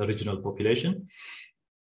projected regional population.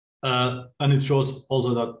 And it shows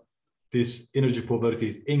also that this energy poverty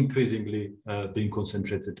is increasingly being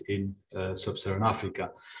concentrated in sub-Saharan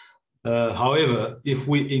Africa. However, if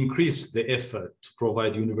we increase the effort to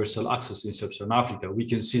provide universal access in sub-Saharan Africa, we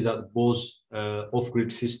can see that both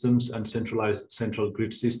off-grid systems and centralized central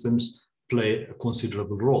grid systems play a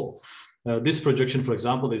considerable role. This projection, for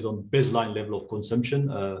example, is on baseline level of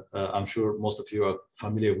consumption. I'm sure most of you are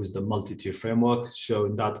familiar with the multi-tier framework. So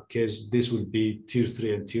in that case, this will be tier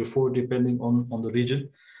 3 and tier 4, depending on the region.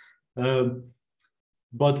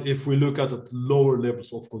 But if we look at lower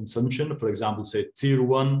levels of consumption, for example, say tier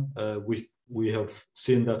 1, we have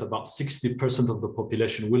seen that about 60% of the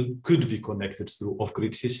population could be connected through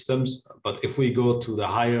off-grid systems. But if we go to the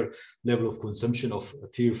higher level of consumption of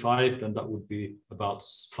tier 5, then that would be about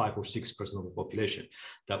 5 or 6% of the population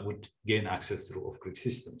that would gain access through off-grid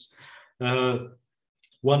systems.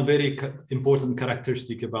 One very important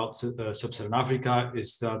characteristic about sub-Saharan Africa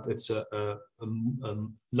is that it's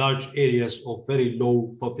large areas of very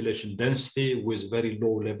low population density with very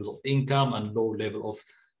low level of income and low level of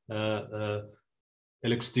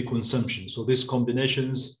electricity consumption. So these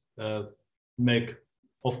combinations make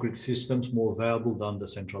off-grid systems more viable than the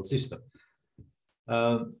central system.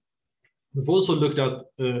 We've also looked at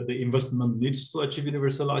the investment needs to achieve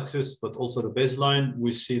universal access, but also the baseline.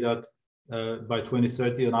 We see that by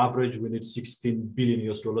 2030, on average, we need $16 billion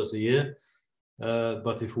a year.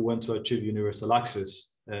 But if we want to achieve universal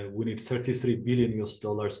access, we need $33 billion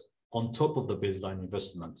on top of the baseline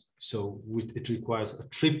investment. So it requires a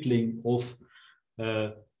tripling of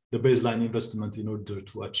the baseline investment in order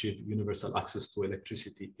to achieve universal access to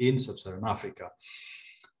electricity in sub-Saharan Africa.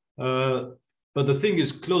 But the thing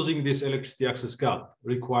is, closing this electricity access gap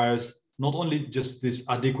requires not only just this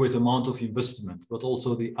adequate amount of investment, but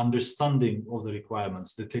also the understanding of the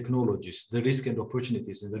requirements, the technologies, the risk and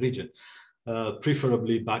opportunities in the region,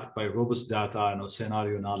 preferably backed by robust data and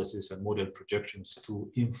scenario analysis and model projections to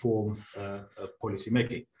inform policy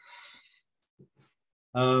making.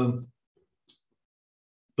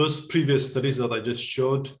 Those previous studies that I just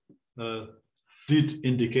showed did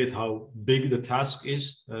indicate how big the task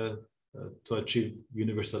is to achieve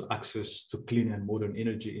universal access to clean and modern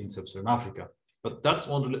energy in sub-Saharan Africa. But that's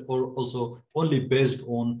also only based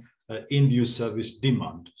on end-use service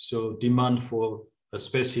demand. So demand for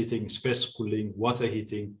space heating, space cooling, water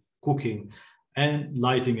heating, cooking, and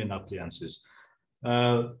lighting and appliances.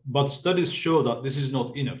 But studies show that this is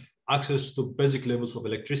not enough. Access to basic levels of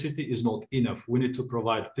electricity is not enough. We need to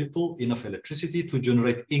provide people enough electricity to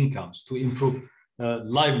generate incomes, to improve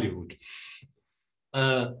livelihood.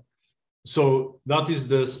 So that is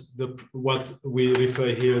what we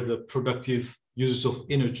refer here, the productive uses of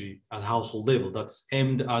energy at household level. That's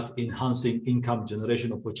aimed at enhancing income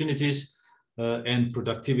generation opportunities and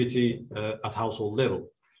productivity at household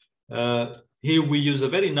level. Here we use a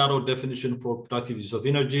very narrow definition for productive use of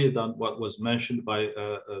energy than what was mentioned by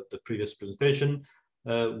the previous presentation.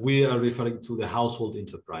 We are referring to the household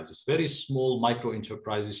enterprises, very small micro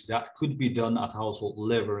enterprises that could be done at household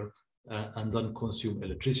level and then consume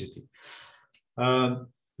electricity.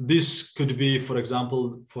 This could be, for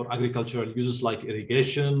example, for agricultural uses like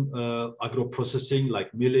irrigation, agro-processing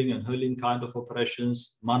like milling and hulling kind of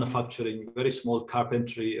operations, manufacturing, very small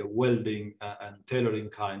carpentry, welding and tailoring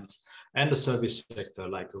kinds, and the service sector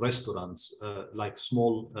like restaurants, like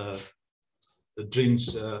small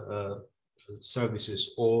drinks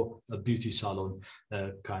services or a beauty salon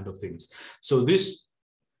kind of things. So these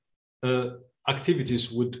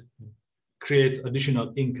activities would create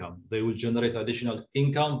additional income. They will generate additional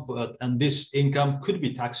income, and this income could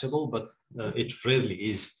be taxable, but it rarely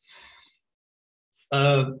is.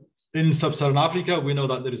 In sub-Saharan Africa, we know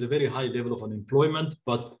that there is a very high level of unemployment,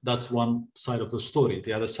 but that's one side of the story.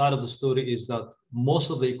 The other side of the story is that most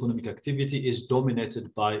of the economic activity is dominated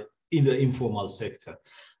in the informal sector.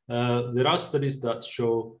 There are studies that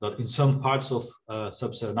show that in some parts of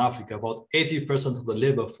sub-Saharan Africa, about 80% of the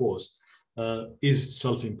labor force is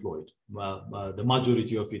self-employed, the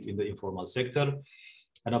majority of it in the informal sector,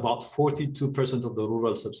 and about 42% of the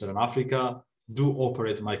rural sub-Saharan Africa do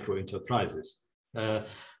operate micro-enterprises.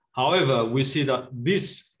 However, we see that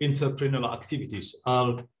these entrepreneurial activities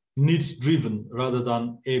are needs-driven rather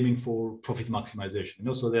than aiming for profit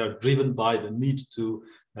maximization. So they are driven by the need to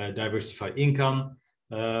diversify income,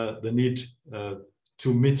 the need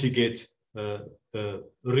to mitigate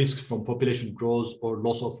risk from population growth or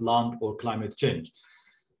loss of land or climate change.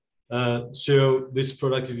 So this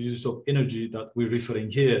productive use of energy that we're referring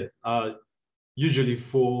here are usually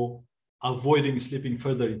for avoiding slipping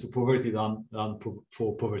further into poverty than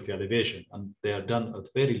for poverty alleviation. And they are done at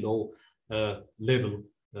very low level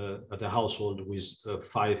at a household with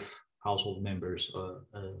 5 household members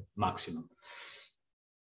maximum.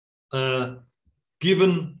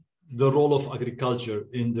 Given the role of agriculture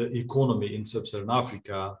in the economy in sub-Saharan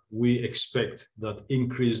Africa, we expect that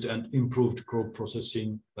increased and improved crop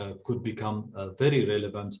processing could become very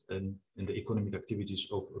relevant in the economic activities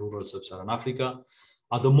of rural sub-Saharan Africa.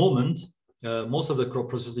 At the moment, most of the crop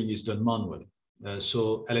processing is done manually.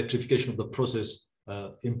 So electrification of the process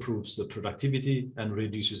improves the productivity and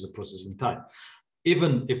reduces the processing time.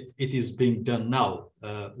 Even if it is being done now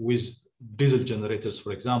with diesel generators,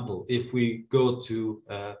 for example, if we go to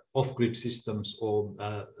off-grid systems or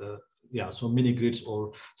so mini grids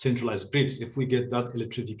or centralized grids, if we get that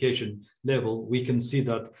electrification level, we can see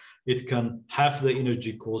that it can halve the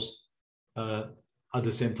energy cost at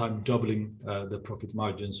the same time doubling the profit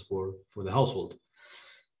margins for the household.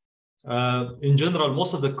 In general,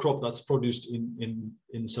 most of the crop that's produced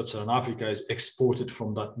in sub-Saharan Africa is exported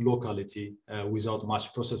from that locality without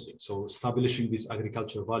much processing. So establishing this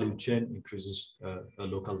agricultural value chain increases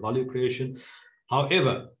local value creation.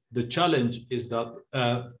 However, the challenge is that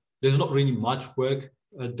there's not really much work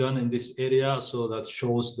done in this area. So that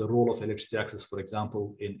shows the role of electricity access, for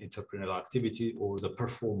example, in entrepreneurial activity or the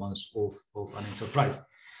performance of an enterprise.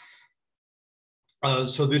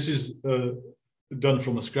 So this is done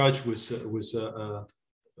from scratch with a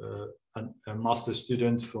master's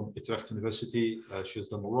student from Utrecht University. She has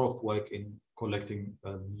done a lot of work in collecting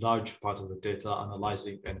a large part of the data,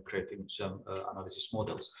 analyzing and creating some analysis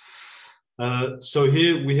models. So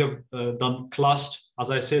here we have done classed. As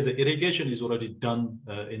I said, the irrigation is already done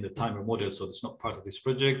in the timer model, so it's not part of this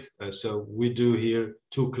project. So we do here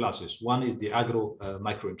 2 classes. One is the agro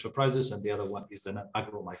micro enterprises, and the other one is the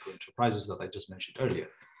non-agro micro enterprises that I just mentioned earlier.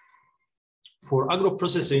 For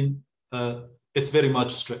agro-processing, it's very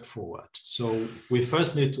much straightforward. So we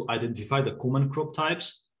first need to identify the common crop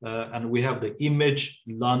types, and we have the image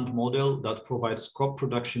land model that provides crop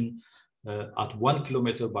production at 1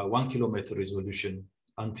 kilometer by 1 kilometer resolution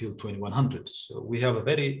until 2100. So we have a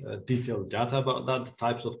very detailed data about that,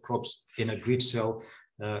 types of crops in a grid cell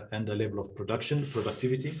and the level of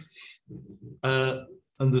productivity.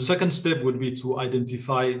 And the second step would be to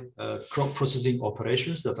identify crop processing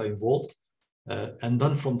operations that are involved. And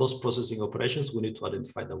then from those processing operations, we need to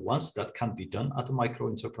identify the ones that can be done at a micro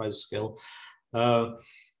enterprise scale.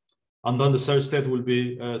 And then the third step will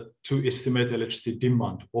be to estimate electricity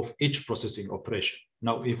demand of each processing operation.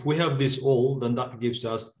 Now, if we have this all, then that gives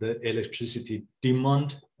us the electricity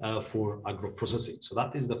demand for agro-processing. So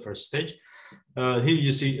that is the first stage. Here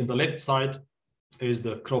you see in the left side is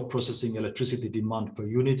the crop processing electricity demand per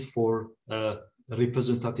unit for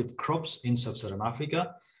representative crops in sub-Saharan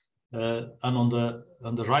Africa. And on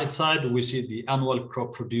the right side, we see the annual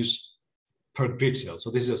crop produced per grid cell. So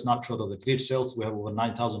this is a snapshot of the grid cells. We have over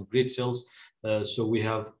 9,000 grid cells. So we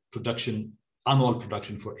have annual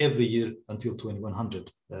production for every year until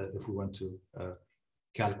 2100, if we want to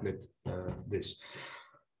calculate this.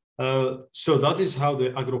 So that is how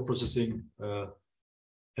the agro-processing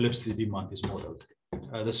electricity demand is modeled.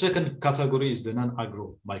 The second category is the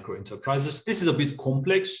non-agro micro enterprises. This is a bit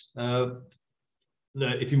complex.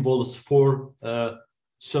 It involves 4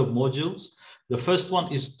 sub-modules. The first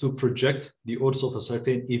one is to project the odds of a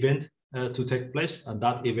certain event to take place, and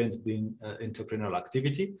that event being entrepreneurial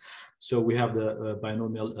activity. So we have the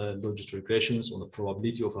binomial logit regressions on the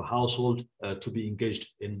probability of a household to be engaged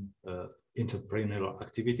in entrepreneurial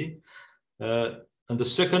activity. And the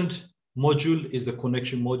second module is the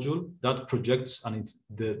connection module that projects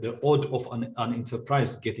the odd of an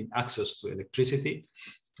enterprise getting access to electricity.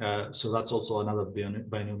 So that's also another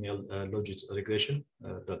binomial logit regression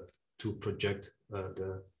to project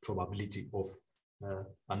the probability of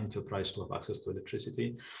an enterprise to have access to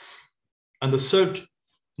electricity. And the third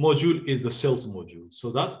module is the sales module.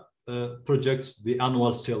 So that projects the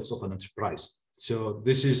annual sales of an enterprise. So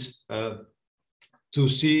this is to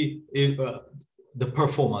see if, the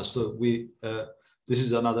performance. So this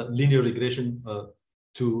is another linear regression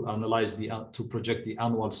to analyze to project the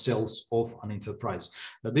annual sales of an enterprise.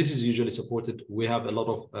 Now, this is usually supported. We have a lot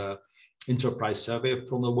of enterprise survey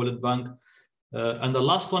from the World Bank. And the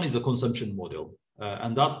last one is the consumption model.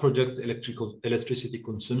 And that projects electricity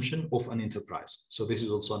consumption of an enterprise. So this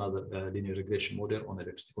is also another linear regression model on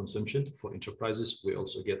electricity consumption for enterprises. We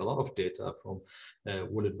also get a lot of data from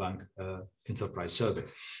World Bank enterprise survey.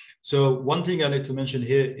 So one thing I need to mention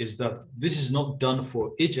here is that this is not done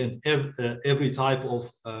for each and every type of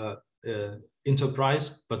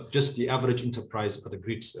enterprise, but just the average enterprise at a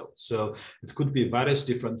grid cell. So it could be various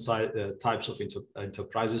different types of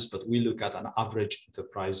enterprises, but we look at an average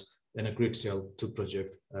enterprise in a grid cell to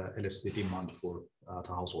project electricity demand for at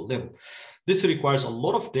a household level. This requires a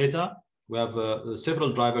lot of data. We have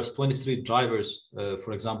several drivers, 23 drivers,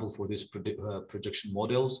 for example, for these projection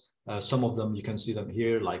models. Some of them, you can see them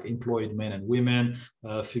here, like employed men and women,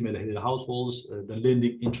 female-headed households, the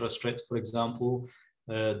lending interest rate, for example,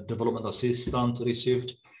 development assistance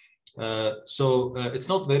received. So it's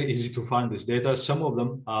not very easy to find this data. Some of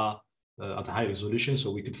them are at a high resolution,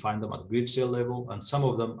 so we could find them at grid cell level, and some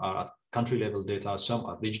of them are at country level data, some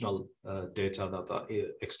are regional data that are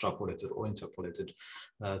extrapolated or interpolated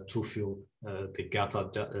to fill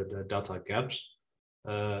the data gaps.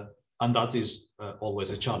 And that is always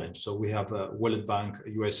a challenge. So we have World Bank,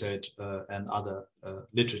 USAID, and other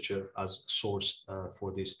literature as source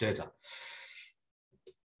for this data.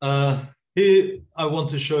 Here, I want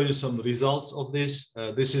to show you some results of this.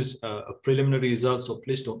 This is a preliminary result, so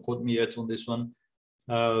please don't quote me yet on this one.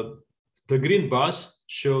 The green bars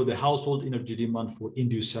show the household energy demand for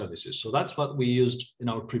induced services. So that's what we used in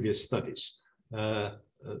our previous studies. So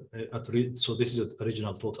this is a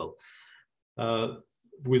regional total.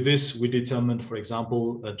 With this, we determined, for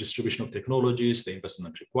example, a distribution of technologies, the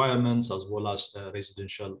investment requirements, as well as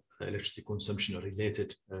residential electricity consumption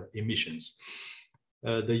related emissions.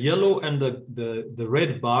 The yellow and the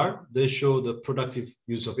red bar, they show the productive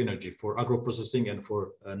use of energy for agro-processing and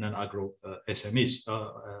for non-agro SMEs,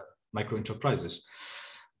 micro enterprises.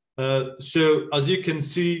 So as you can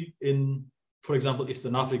see in, for example,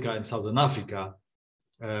 Eastern Africa and Southern Africa,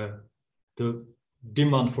 the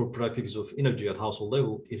demand for productive use of energy at household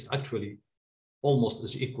level is actually almost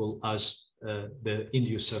as equal as the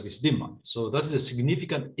induced service demand. So that's a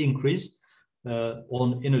significant increase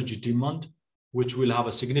on energy demand, which will have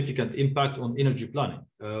a significant impact on energy planning,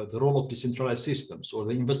 the role of decentralized systems, or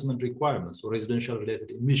the investment requirements, or residential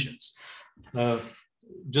related emissions.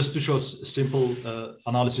 Just to show simple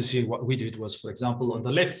analysis here, what we did was, for example, on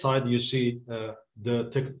the left side, you see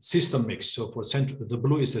the system mix. So for the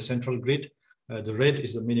blue is the central grid, the red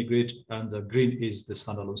is the mini grid, and the green is the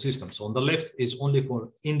standalone system. So on the left is only for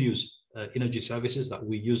end-use energy services that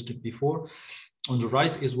we used before. On the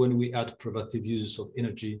right is when we add productive uses of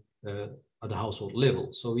energy at the household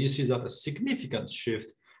level. So you see that a significant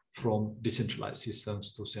shift from decentralized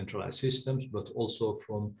systems to centralized systems, but also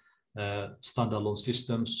from standalone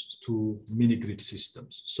systems to mini-grid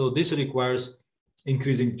systems. So this requires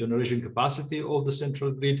increasing generation capacity of the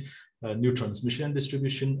central grid, new transmission and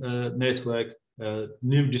distribution network,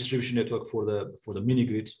 new distribution network for the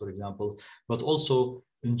mini-grids, for example, but also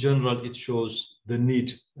in general, it shows the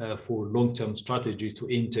need for long-term strategy to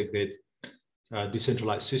integrate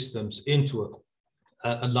decentralized systems into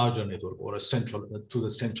a larger network or a central to the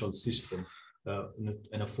central system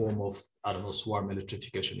in a form of, I don't know, swarm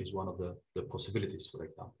electrification is one of the possibilities, for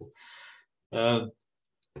example.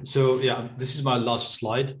 So yeah, this is my last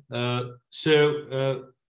slide.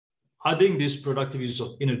 Adding this productive use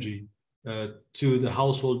of energy to the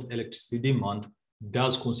household electricity demand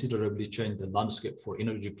does considerably change the landscape for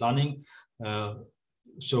energy planning.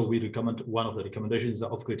 So we recommend, one of the recommendations, that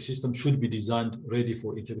off-grid system should be designed ready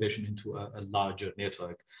for integration into a larger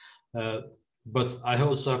network. But I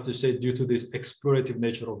also have to say, due to this explorative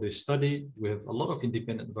nature of this study, we have a lot of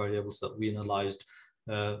independent variables that we analyzed.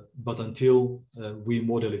 But until we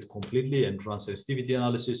model it completely and run sensitivity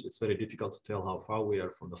analysis, it's very difficult to tell how far we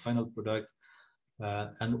are from the final product.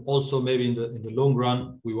 And also maybe in the long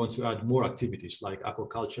run, we want to add more activities like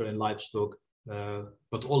aquaculture and livestock,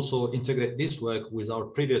 but also integrate this work with our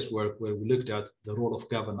previous work where we looked at the role of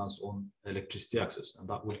governance on electricity access. And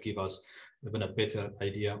that will give us even a better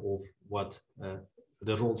idea of what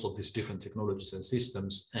the roles of these different technologies and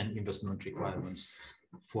systems and investment requirements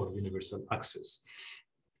for universal access.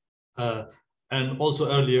 And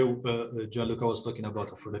also earlier, Gianluca was talking about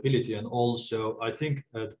affordability, and also I think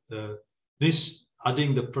that this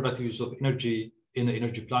adding the productive use of energy in the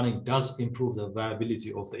energy planning does improve the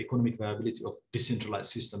viability of the economic viability of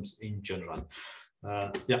decentralized systems in general.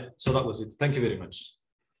 Yeah, so that was it. Thank you very much.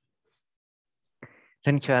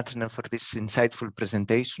 Thank you, Adrian, for this insightful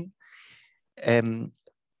presentation.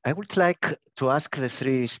 I would like to ask the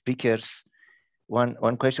three speakers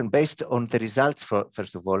one question based on the results,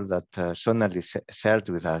 first of all, that Sonali shared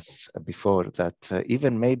with us before, that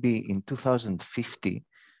even maybe in 2050,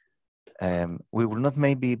 we will not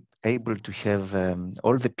maybe able to have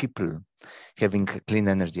all the people having clean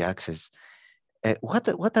energy access. What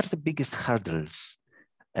are the biggest hurdles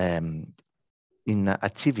in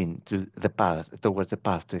achieving towards the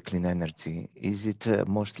path to clean energy? Is it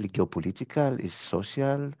mostly geopolitical? Is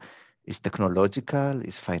social? Is technological?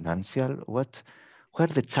 Is financial? Where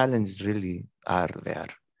the challenges really are there?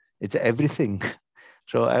 It's everything.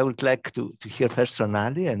 So I would like to hear first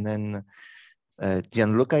Sonali, and then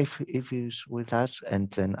Gianluca, if he's with us, and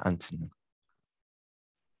then Anthony.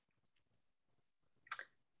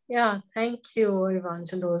 Yeah, thank you,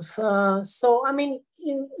 Evangelos. So, I mean,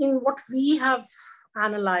 in what we have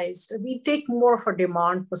analyzed, we take more of a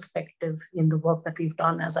demand perspective in the work that we've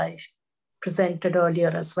done, as I presented earlier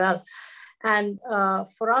as well. And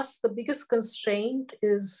for us, the biggest constraint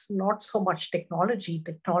is not so much technology.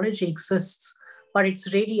 Technology exists, but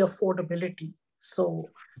it's really affordability. So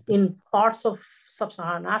in parts of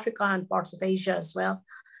sub-Saharan Africa and parts of Asia as well,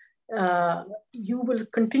 you will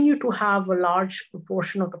continue to have a large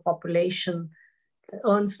proportion of the population that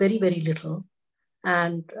earns very, very little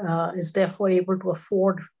and is therefore able to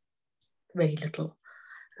afford very little.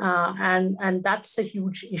 And that's a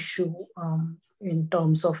huge issue in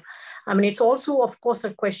terms of, I mean, it's also, of course,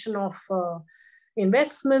 a question of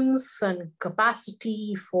investments and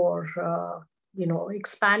capacity for,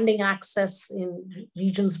 expanding access in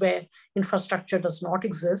regions where infrastructure does not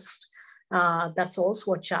exist. That's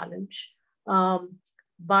also a challenge.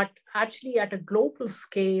 But actually at a global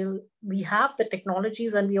scale, we have the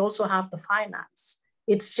technologies and we also have the finance.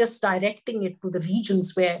 It's just directing it to the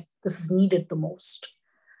regions where this is needed the most.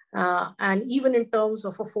 And even in terms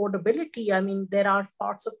of affordability, I mean, there are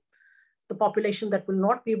parts of the population that will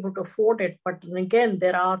not be able to afford it. But again,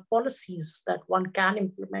 there are policies that one can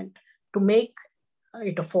implement to make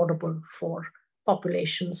it affordable for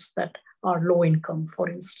populations that are low income, for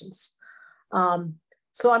instance.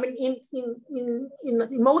 So, I mean, in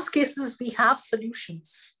most cases, we have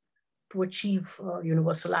solutions to achieve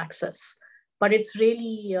universal access, but it's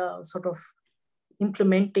really sort of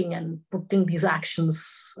implementing and putting these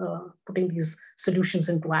actions, putting these solutions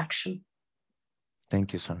into action.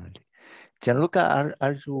 Thank you, Sonali. Gianluca,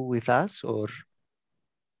 are you with us or?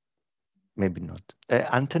 maybe not.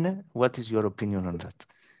 Antone, what is your opinion on that?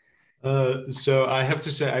 So I have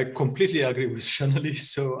to say, I completely agree with Shonali.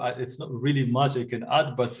 So it's not really much I can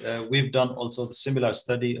add, but we've done also a similar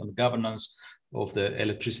study on governance of the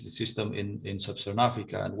electricity system in Sub-Saharan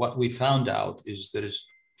Africa. And what we found out is there is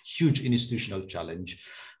huge institutional challenge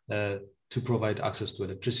to provide access to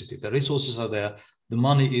electricity. The resources are there, the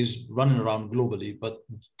money is running around globally, but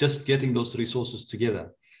just getting those resources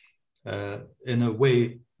together in a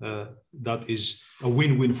way that is a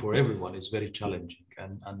win-win for everyone is very challenging.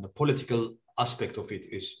 And the political aspect of it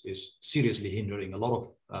is seriously hindering a lot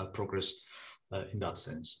of progress in that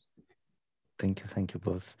sense. Thank you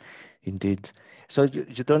both, indeed. So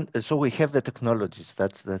you don't. So we have the technologies.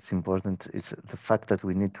 That's important. Is the fact that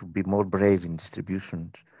we need to be more brave in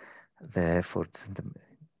distribution, the efforts.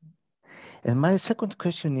 And my second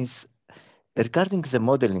question is regarding the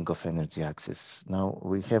modeling of energy access. Now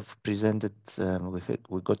we have presented.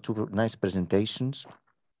 We got two nice presentations,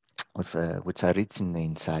 which are rich in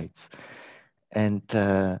insights, and.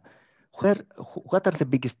 What are the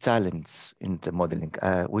biggest challenges in the modeling?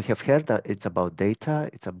 We have heard that it's about data,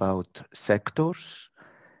 it's about sectors.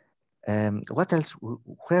 What else,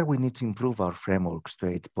 where we need to improve our frameworks to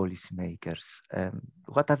aid policymakers?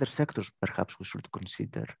 What other sectors perhaps we should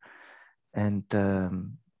consider? And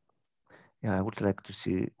yeah, I would like to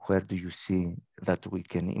see, where do you see that we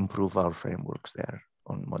can improve our frameworks there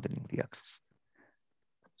on modeling the access?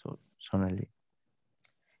 So, Sonali.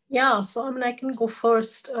 Yeah, so I mean, I can go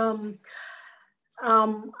first. I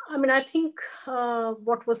mean, I think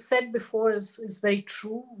what was said before is very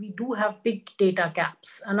true. We do have big data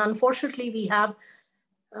gaps. And unfortunately, we have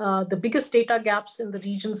the biggest data gaps in the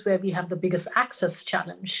regions where we have the biggest access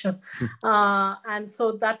challenge. And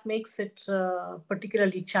so that makes it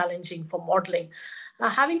particularly challenging for modeling.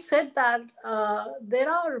 Having said that,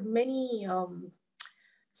 there are many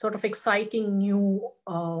sort of exciting new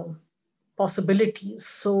possibilities.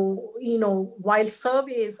 So, you know, while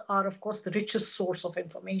surveys are, of course, the richest source of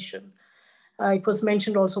information, it was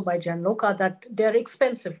mentioned also by Gianluca that they're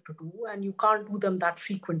expensive to do and you can't do them that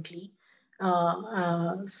frequently.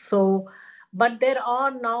 But there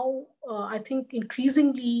are now, I think,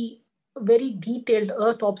 increasingly very detailed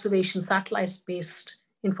Earth observation, satellite-based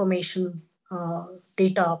information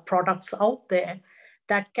data products out there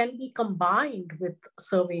that can be combined with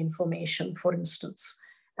survey information, for instance.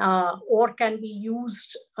 Or can be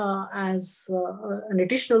used as an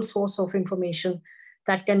additional source of information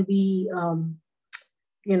that can be,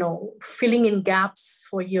 you know, filling in gaps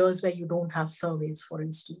for years where you don't have surveys, for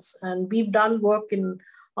instance. And we've done work in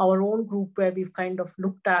our own group where we've kind of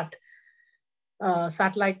looked at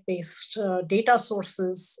satellite-based data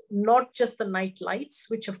sources, not just the night lights,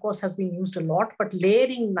 which of course has been used a lot, but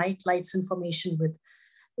layering night lights information with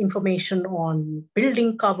information on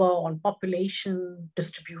building cover, on population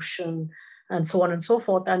distribution, and so on and so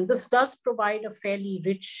forth. And this does provide a fairly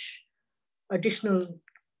rich additional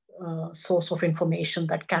source of information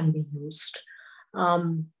that can be used.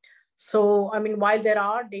 So, I mean, while there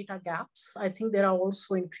are data gaps, I think there are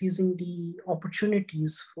also increasingly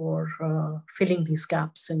opportunities for filling these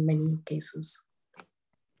gaps in many cases.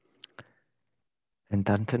 And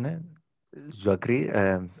Antone, you agree?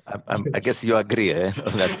 I guess you agree.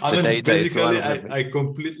 That I the mean, data basically, is one of I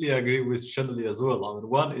completely agree with Shonali as well. I mean,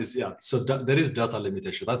 one is, yeah, so there is data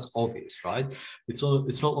limitation. That's obvious, right? It's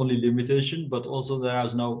not only limitation, but also there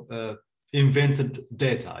is now invented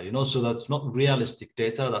data, you know, so that's not realistic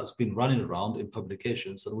data that's been running around in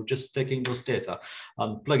publications. And we're just taking those data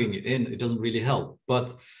and plugging it in. It doesn't really help.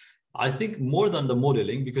 But I think more than the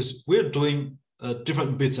modeling, because we're doing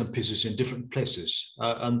different bits and pieces in different places.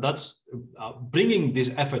 And that's bringing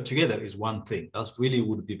this effort together is one thing. That's really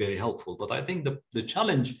would be very helpful. But I think the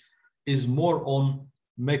challenge is more on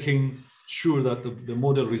making sure that the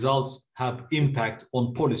model results have impact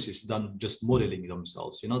on policies than just modeling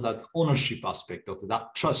themselves. You know, that ownership aspect of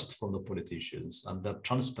that trust from the politicians and that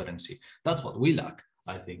transparency. That's what we lack,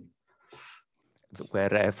 I think.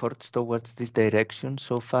 Were efforts towards this direction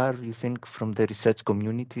so far, you think, from the research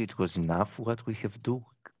community? It was enough what we have done?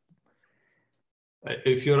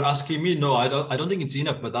 If you're asking me, no, I don't think it's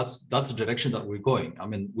enough, but that's the direction that we're going. I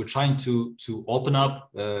mean, we're trying to open up.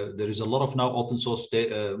 There is a lot of now open source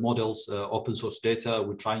models, open source data.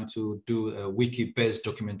 We're trying to do wiki-based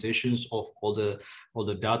documentations of all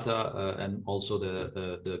the data, and also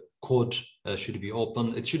the code should be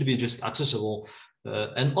open. It should be just accessible.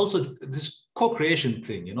 And also this co-creation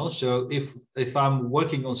thing, you know. So if I'm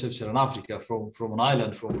working on Sub-Saharan Africa from an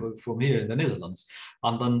island from here in the Netherlands,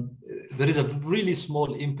 and then there is a really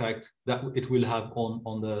small impact that it will have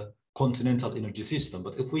on the continental energy system.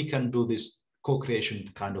 But if we can do this co-creation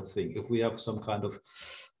kind of thing. If we have some kind of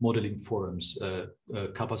modeling forums,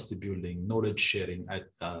 capacity building, knowledge sharing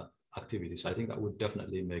activities, I think that would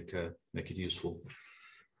definitely make it useful.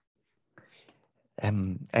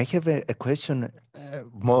 I have a question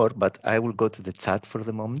more, but I will go to the chat for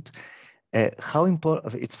the moment. How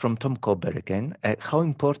important, it's from Tom Kober again, how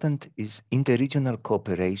important is interregional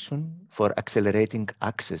cooperation for accelerating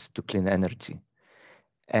access to clean energy?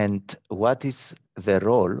 And what is the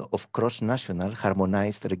role of cross-national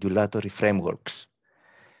harmonized regulatory frameworks?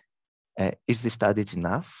 Is this studied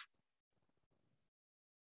enough?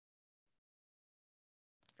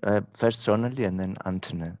 First, Sonali, and then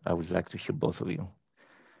Antony. I would like to hear both of you.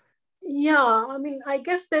 Yeah, I mean, I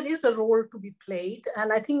guess there is a role to be played.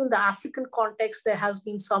 And I think in the African context, there has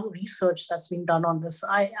been some research that's been done on this.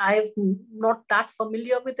 I'm not that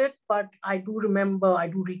familiar with it, but I do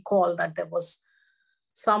recall that there was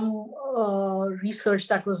some research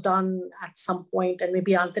that was done at some point, and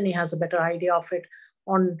maybe Anthony has a better idea of it,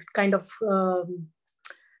 on kind of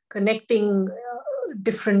connecting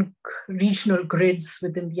different regional grids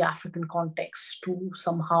within the African context to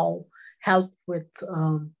somehow help with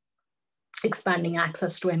expanding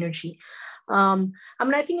access to energy. I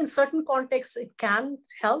mean, I think in certain contexts, it can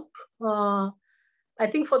help. I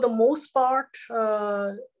think for the most part,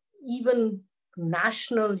 even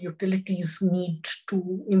national utilities need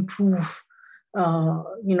to improve,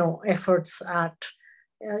 efforts at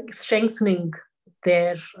strengthening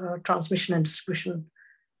their transmission and distribution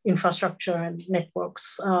infrastructure and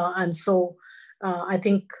networks. And so I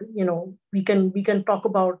think, we can talk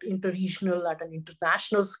about interregional at an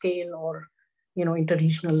international scale, or,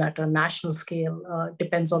 interregional at a national scale.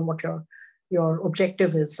 Depends on what your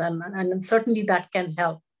objective is. And certainly that can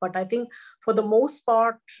help. But I think for the most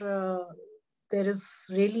part, there is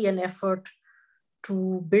really an effort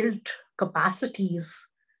to build capacities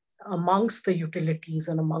amongst the utilities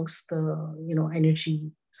and amongst the,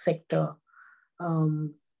 energy sector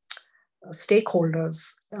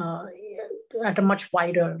stakeholders at a much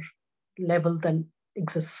wider level than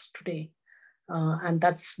exists today. And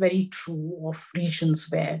that's very true of regions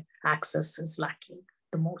where access is lacking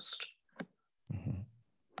the most. Mm-hmm.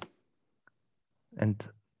 And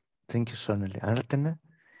thank you, Sonali. Antony,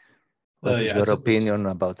 what is your opinion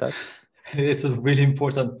about that? It's a really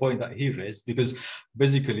important point that he raised, because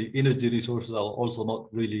basically energy resources are also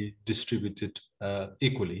not really distributed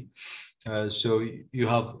equally. So you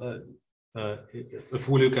have, if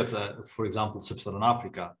we look at, for example, Sub-Saharan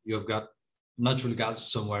Africa, you've got natural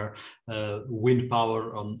gas somewhere, wind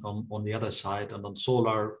power on the other side, and on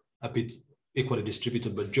solar a bit equally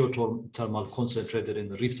distributed, but geothermal concentrated in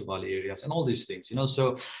the Rift Valley areas, and all these things,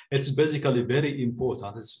 so it's basically very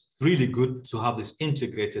important. It's really good to have this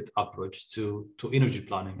integrated approach to energy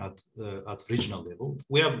planning at regional level.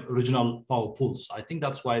 We have regional power pools. I think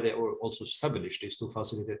that's why they were also established, is to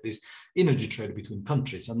facilitate this energy trade between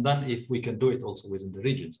countries. And then if we can do it also within the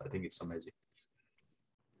regions, I think it's amazing.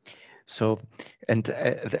 So, and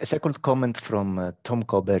the second comment from Tom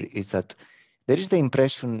Kober is that there is the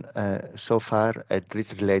impression so far, and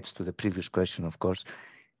this relates to the previous question, of course,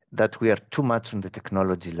 that we are too much on the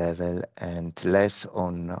technology level and less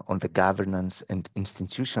on the governance and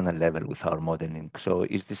institutional level with our modeling. So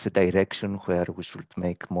is this a direction where we should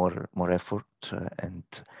make more effort and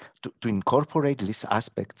to incorporate these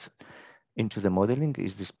aspects into the modeling?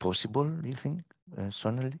 Is this possible, do you think,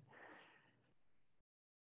 Sonali?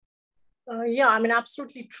 Yeah, I mean,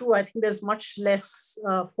 absolutely true. I think there's much less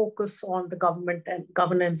focus on the government and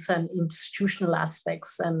governance and institutional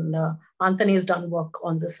aspects. And Anthony has done work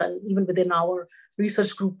on this. And even within our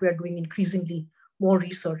research group, we are doing increasingly more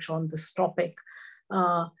research on this topic.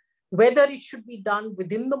 Whether it should be done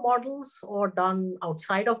within the models or done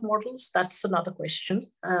outside of models, that's another question.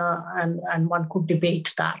 And one could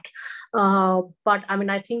debate that. But I mean,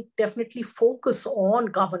 I think definitely focus on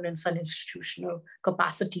governance and institutional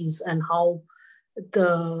capacities and how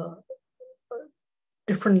the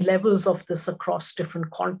different levels of this across different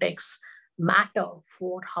contexts matter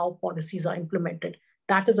for how policies are implemented.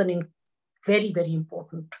 That is a very, very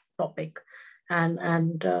important topic.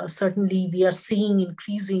 And certainly we are seeing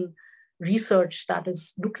increasing research that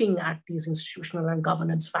is looking at these institutional and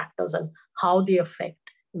governance factors and how they affect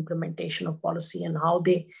implementation of policy and how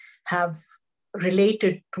they have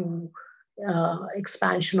related to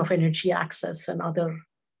expansion of energy access and other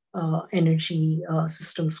energy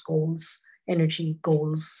systems goals, energy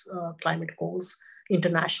goals, climate goals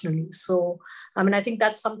internationally. So, I mean, I think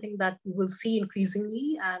that's something that we will see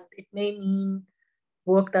increasingly, and it may mean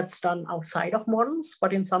work that's done outside of models,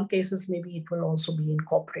 but in some cases, maybe it will also be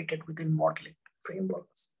incorporated within modeling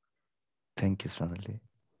frameworks. Thank you, Sonali.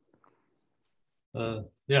 No,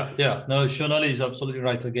 Shonali is absolutely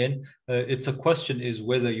right again. It's a question is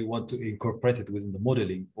whether you want to incorporate it within the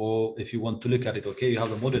modeling, or if you want to look at it, okay, you have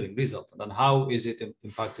the modeling result, and then how is it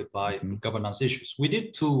impacted by governance issues? We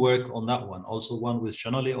did 2 work on that one, also one with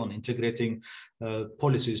Shonali on integrating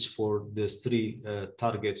policies for the 3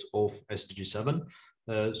 targets of SDG 7.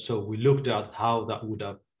 So we looked at how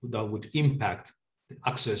that would impact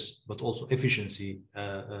access, but also efficiency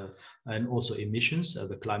and also emissions,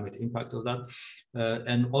 the climate impact of that.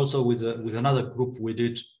 And also with another group, we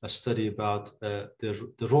did a study about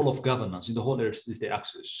the role of governance in the whole electricity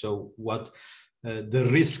access. So what the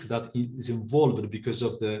risk that is involved because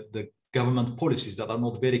of the government policies that are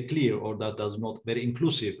not very clear, or that are not very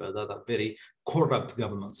inclusive, that are very corrupt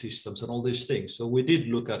government systems and all these things. So we did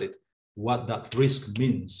look at it, what that risk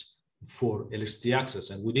means for electricity access,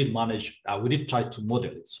 and we did try to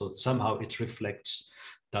model it, so somehow it reflects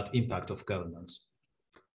that impact of governance.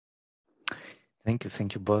 Thank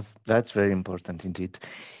you both. That's very important indeed.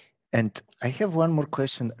 And I have one more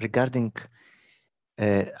question regarding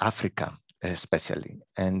Africa, especially.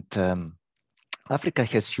 And Africa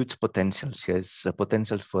has huge potentials. Has a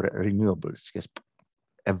potential for renewables. Has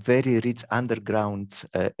a very rich underground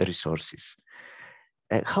resources.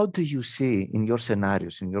 How do you see in your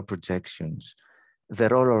scenarios, in your projections, the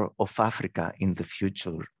role of Africa in the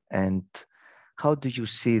future? And how do you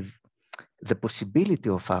see the possibility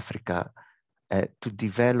of Africa to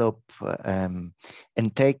develop and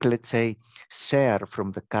take, let's say, share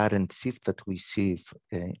from the current shift that we see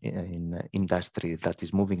in industry that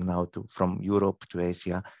is moving now from Europe to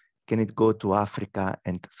Asia? Can it go to Africa?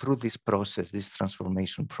 And through this process, this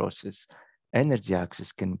transformation process, energy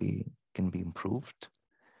access can be improved?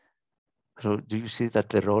 So do you see that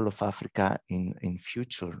the role of Africa in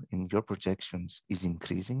future, in your projections, is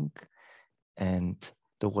increasing? And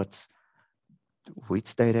towards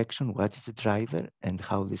which direction, what is the driver, and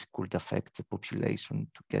how this could affect the population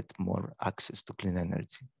to get more access to clean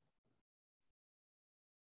energy?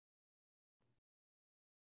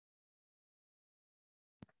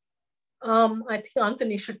 I think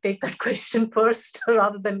Anthony should take that question first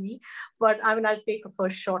rather than me, but I mean, I'll take a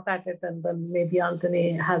first shot at it, and then maybe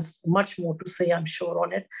Anthony has much more to say, I'm sure,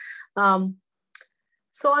 on it.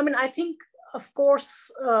 So, I mean, I think, of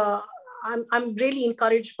course, I'm really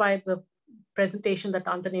encouraged by the presentation that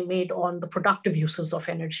Anthony made on the productive uses of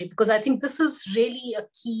energy, because I think this is really a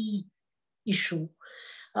key issue.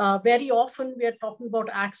 Very often we are talking about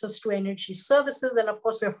access to energy services, and of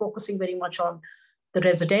course, we're focusing very much on the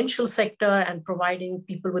residential sector and providing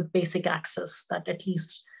people with basic access that at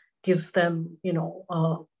least gives them,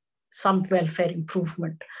 some welfare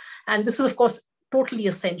improvement. And this is, of course, totally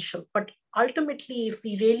essential. But ultimately, if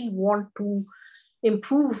we really want to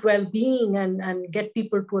improve well-being and get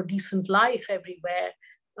people to a decent life everywhere,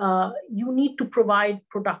 you need to provide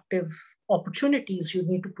productive opportunities. You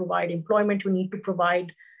need to provide employment. You need to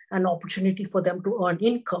provide an opportunity for them to earn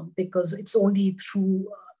income, because it's only through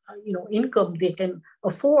income they can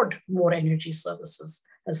afford more energy services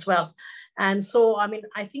as well. And so, I mean,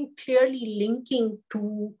 I think clearly linking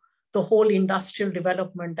to the whole industrial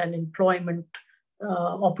development and employment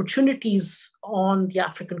opportunities on the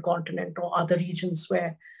African continent or other regions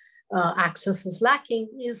where access is lacking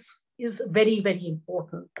is very, very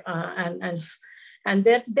important. And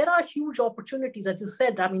there are huge opportunities, as you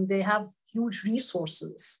said. I mean, they have huge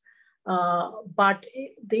resources, but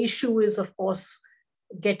the issue is, of course,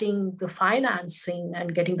 getting the financing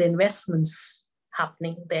and getting the investments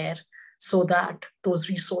happening there so that those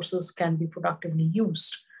resources can be productively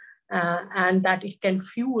used and that it can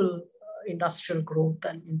fuel industrial growth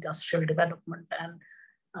and industrial development and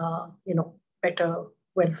better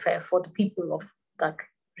welfare for the people of that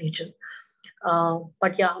region.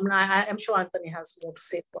 But yeah, I mean, I'm sure Anthony has more to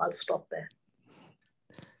say, so I'll stop there.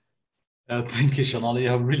 Thank you, Shonali. You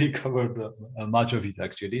have really covered much of it,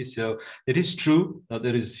 actually. So it is true that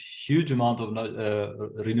there is huge amount of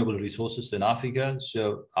renewable resources in Africa.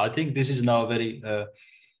 So I think this is now a very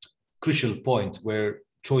crucial point where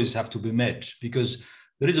choices have to be made, because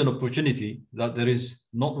there is an opportunity that there is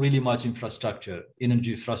not really much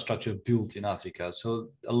energy infrastructure built in Africa.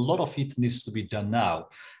 So a lot of it needs to be done now.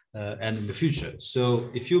 And in the future. So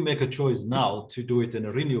if you make a choice now to do it in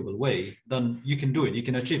a renewable way, then you can do it, you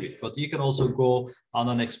can achieve it. But you can also go on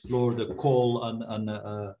and explore the coal and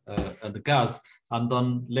the gas, and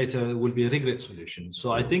then later it will be a regret solution.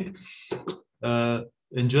 So I think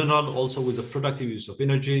in general, also with the productive use of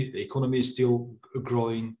energy, the economy is still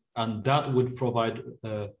growing, and that would provide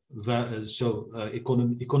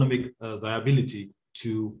economic viability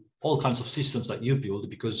to all kinds of systems that you build,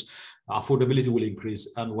 because affordability will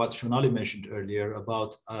increase. And what Shonali mentioned earlier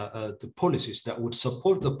about the policies that would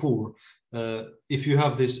support the poor, if you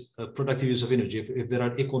have this productive use of energy, if there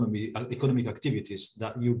are economic activities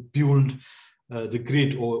that you build the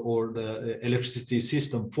grid or the electricity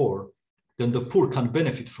system for, then the poor can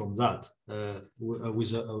benefit from that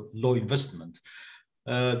with a low investment.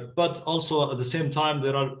 But also at the same time,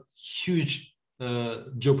 there are huge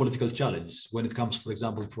geopolitical challenges when it comes, for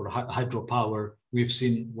example, for hydropower. We've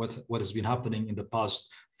seen what has been happening in the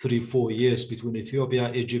past 3-4 years between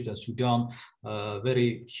Ethiopia, Egypt, and Sudan.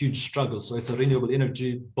 Very huge struggle. So it's a renewable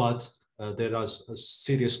energy, but there are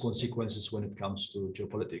serious consequences when it comes to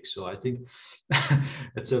geopolitics. So I think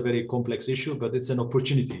it's a very complex issue, but it's an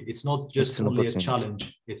opportunity. It's not just only a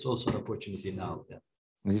challenge, it's also an opportunity now. Yeah.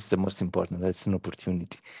 It's the most important. That's an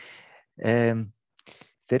opportunity.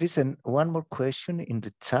 There is one more question in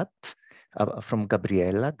the chat from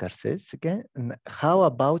Gabriela Garces again. How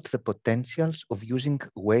about the potentials of using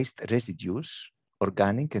waste residues,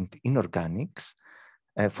 organic and inorganics,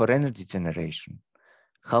 for energy generation?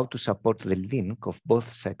 How to support the link of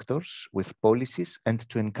both sectors with policies and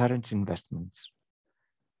to encourage investments?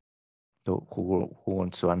 So who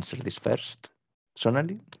wants to answer this first?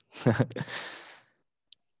 Sonali?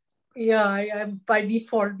 Yeah, I'm by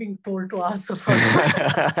default being told to answer first. No,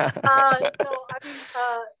 I mean,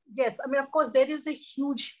 yes, I mean, of course, there is a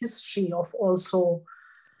huge history of also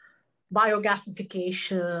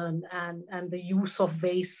biogasification and the use of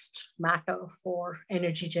waste matter for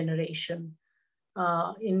energy generation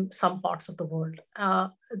in some parts of the world.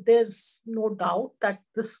 There's no doubt that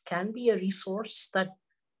this can be a resource that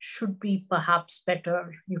should be perhaps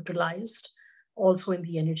better utilized also in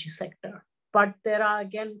the energy sector. But there are,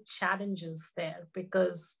 again, challenges there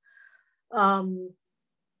because, I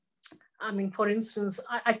mean, for instance,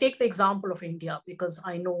 I take the example of India because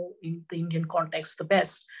I know in the Indian context the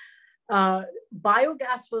best.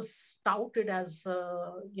 Biogas was touted as,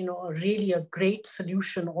 really a great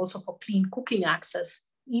solution also for clean cooking access,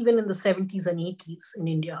 even in the 70s and 80s in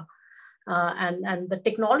India. And the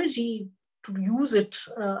technology to use it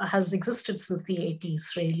has existed since the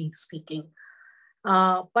 80s, really speaking.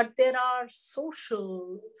 But there are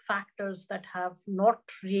social factors that have not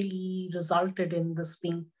really resulted in this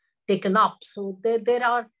being taken up. So there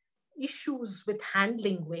are issues with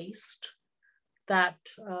handling waste that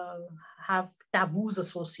have taboos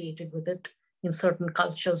associated with it in certain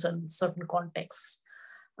cultures and certain contexts.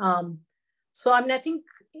 So I mean, I think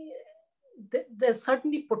there's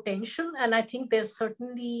certainly potential, and I think there's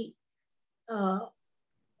certainly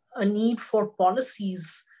a need for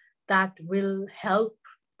policies that will help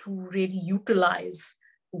to really utilize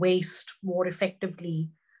waste more effectively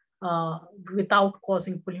without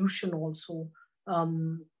causing pollution also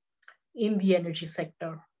in the energy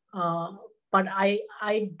sector. But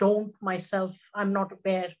I don't myself, I'm not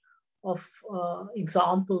aware of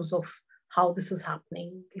examples of how this is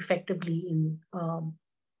happening effectively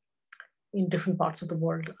in different parts of the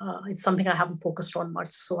world. It's something I haven't focused on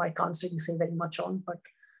much, so I can't really say very much on, but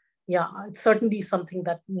yeah, it's certainly something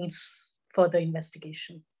that needs further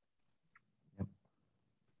investigation.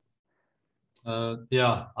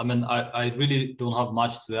 Yeah, I mean, I really don't have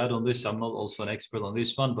much to add on this. I'm not also an expert on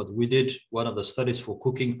this one, but we did one of the studies for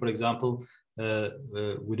cooking, for example.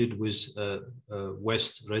 We did with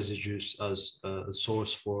waste residues as a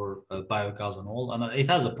source for biogas and all, and it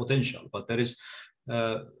has a potential, but there is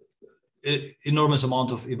enormous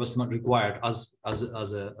amount of investment required as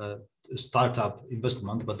a startup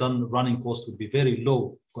investment, but then running cost would be very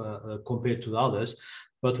low compared to the others.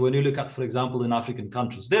 But when you look at, for example, in African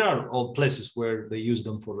countries, there are all places where they use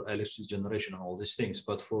them for electricity generation and all these things.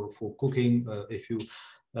 But for cooking,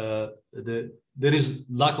 there is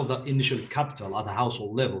lack of that initial capital at a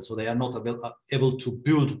household level, so they are not able to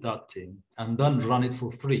build that thing and then run it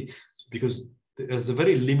for free, because there's a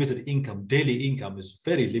very limited income. Daily income is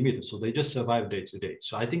very limited, so they just survive day to day.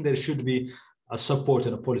 So I think there should be a support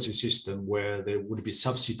and a policy system where there would be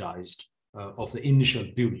subsidized of the initial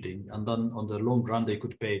building, and then on the long run they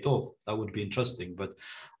could pay it off. That would be interesting, but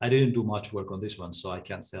I didn't do much work on this one, so I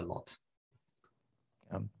can't say a lot.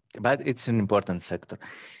 But it's an important sector.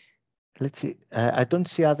 Let's see. I don't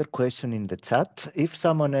see other question in the chat. If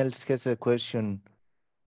someone else has a question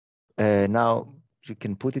now, you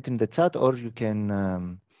can put it in the chat, or you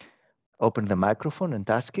can open the microphone and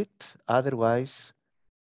ask it. Otherwise,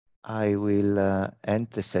 I will end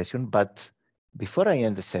the session. But before I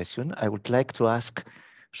end the session, I would like to ask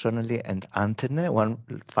Sonali and Antene one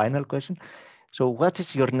final question. So what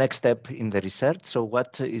is your next step in the research? So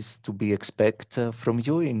what is to be expected from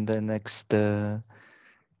you in the next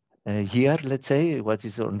here, let's say, what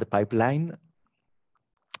is on the pipeline,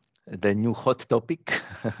 the new hot topic.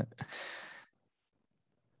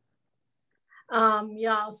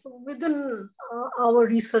 Yeah, so within our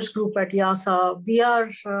research group at YASA, we are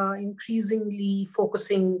increasingly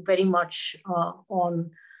focusing very much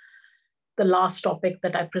on the last topic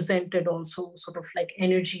that I presented, also sort of like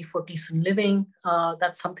energy for decent living.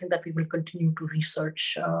 That's something that we will continue to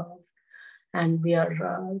research, and we are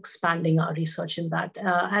expanding our research in that.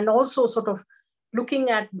 And also sort of looking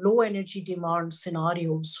at low energy demand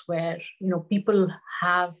scenarios where, you know, people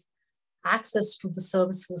have access to the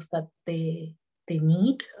services that they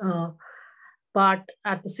need. But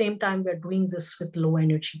at the same time, we're doing this with low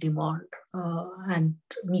energy demand and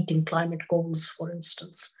meeting climate goals, for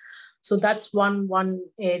instance. So that's one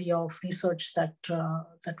area of research that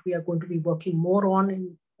we are going to be working more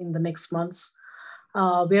on in the next months.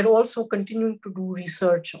 We're also continuing to do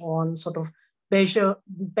research on sort of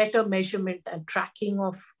better measurement and tracking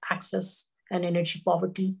of access and energy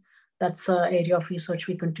poverty. That's an area of research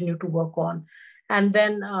we continue to work on. And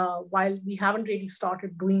then while we haven't really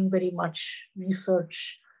started doing very much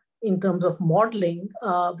research in terms of modeling,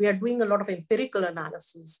 we are doing a lot of empirical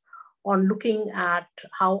analysis on looking at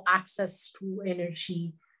how access to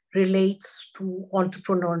energy relates to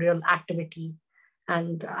entrepreneurial activity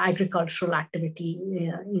and agricultural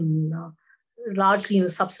activity largely in the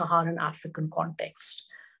sub-Saharan African context.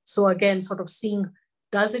 So again, sort of seeing,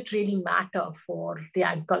 does it really matter for the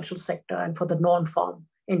agricultural sector and for the non-farm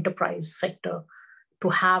enterprise sector to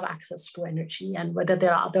have access to energy, and whether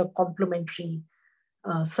there are other complementary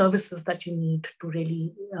services that you need to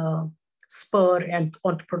really spur and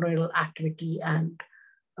entrepreneurial activity and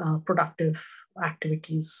productive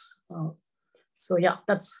activities. So yeah,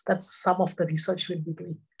 that's some of the research we'll be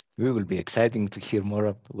doing. We will be exciting to hear more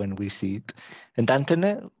of when we see it. And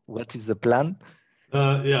Antone, what is the plan?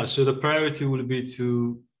 Yeah, so the priority will be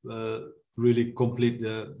to really complete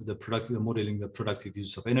the modeling, the productive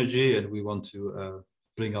use of energy, and we want to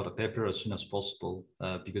bring out a paper as soon as possible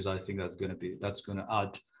because I think that's going to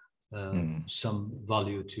add some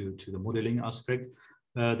value to the modeling aspect.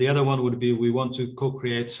 The other one would be we want to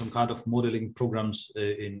co-create some kind of modeling programs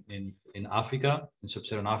in Africa, in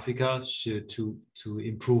sub-Saharan Africa, to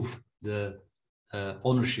improve the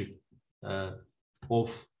ownership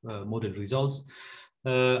of model results.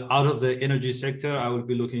 Out of the energy sector, I will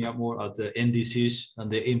be looking at more at the NDCs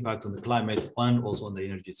and the impact on the climate and also on the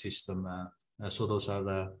energy system. So those are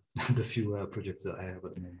the few projects that I have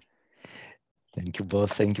at the moment. Thank you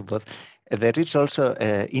both. Thank you both. There is also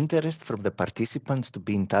interest from the participants to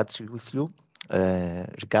be in touch with you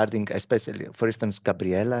regarding, especially, for instance,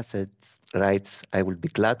 Gabriela writes, I will be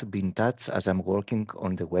glad to be in touch as I'm working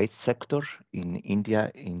on the waste sector in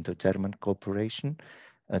India in the German cooperation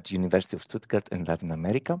at the University of Stuttgart in Latin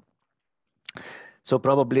America. So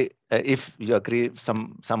probably, if you agree,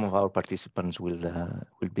 some of our participants will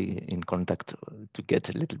be in contact to get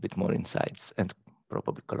a little bit more insights and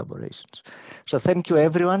probably collaborations. So thank you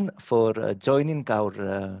everyone for joining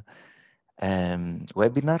our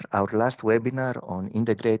webinar, our last webinar on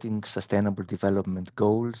integrating sustainable development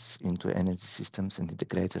goals into energy systems and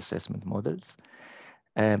integrated assessment models.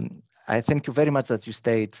 I thank you very much that you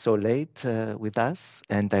stayed so late with us,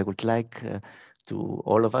 and I would like to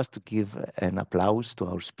all of us to give an applause to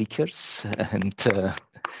our speakers and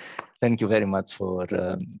thank you very much for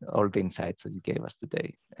all the insights that you gave us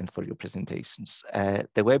today and for your presentations.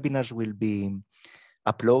 The webinars will be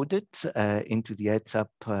uploaded into the EdSUP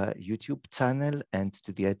YouTube channel and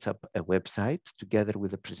to the EdSUP website together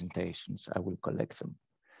with the presentations. I will collect them.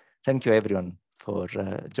 Thank you everyone for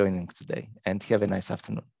joining today and have a nice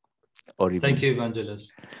afternoon or evening. Thank you, Evangelos.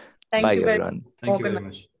 Bye everyone. Thank you very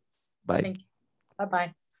much. Bye. Thank you.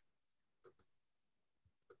 Bye-bye.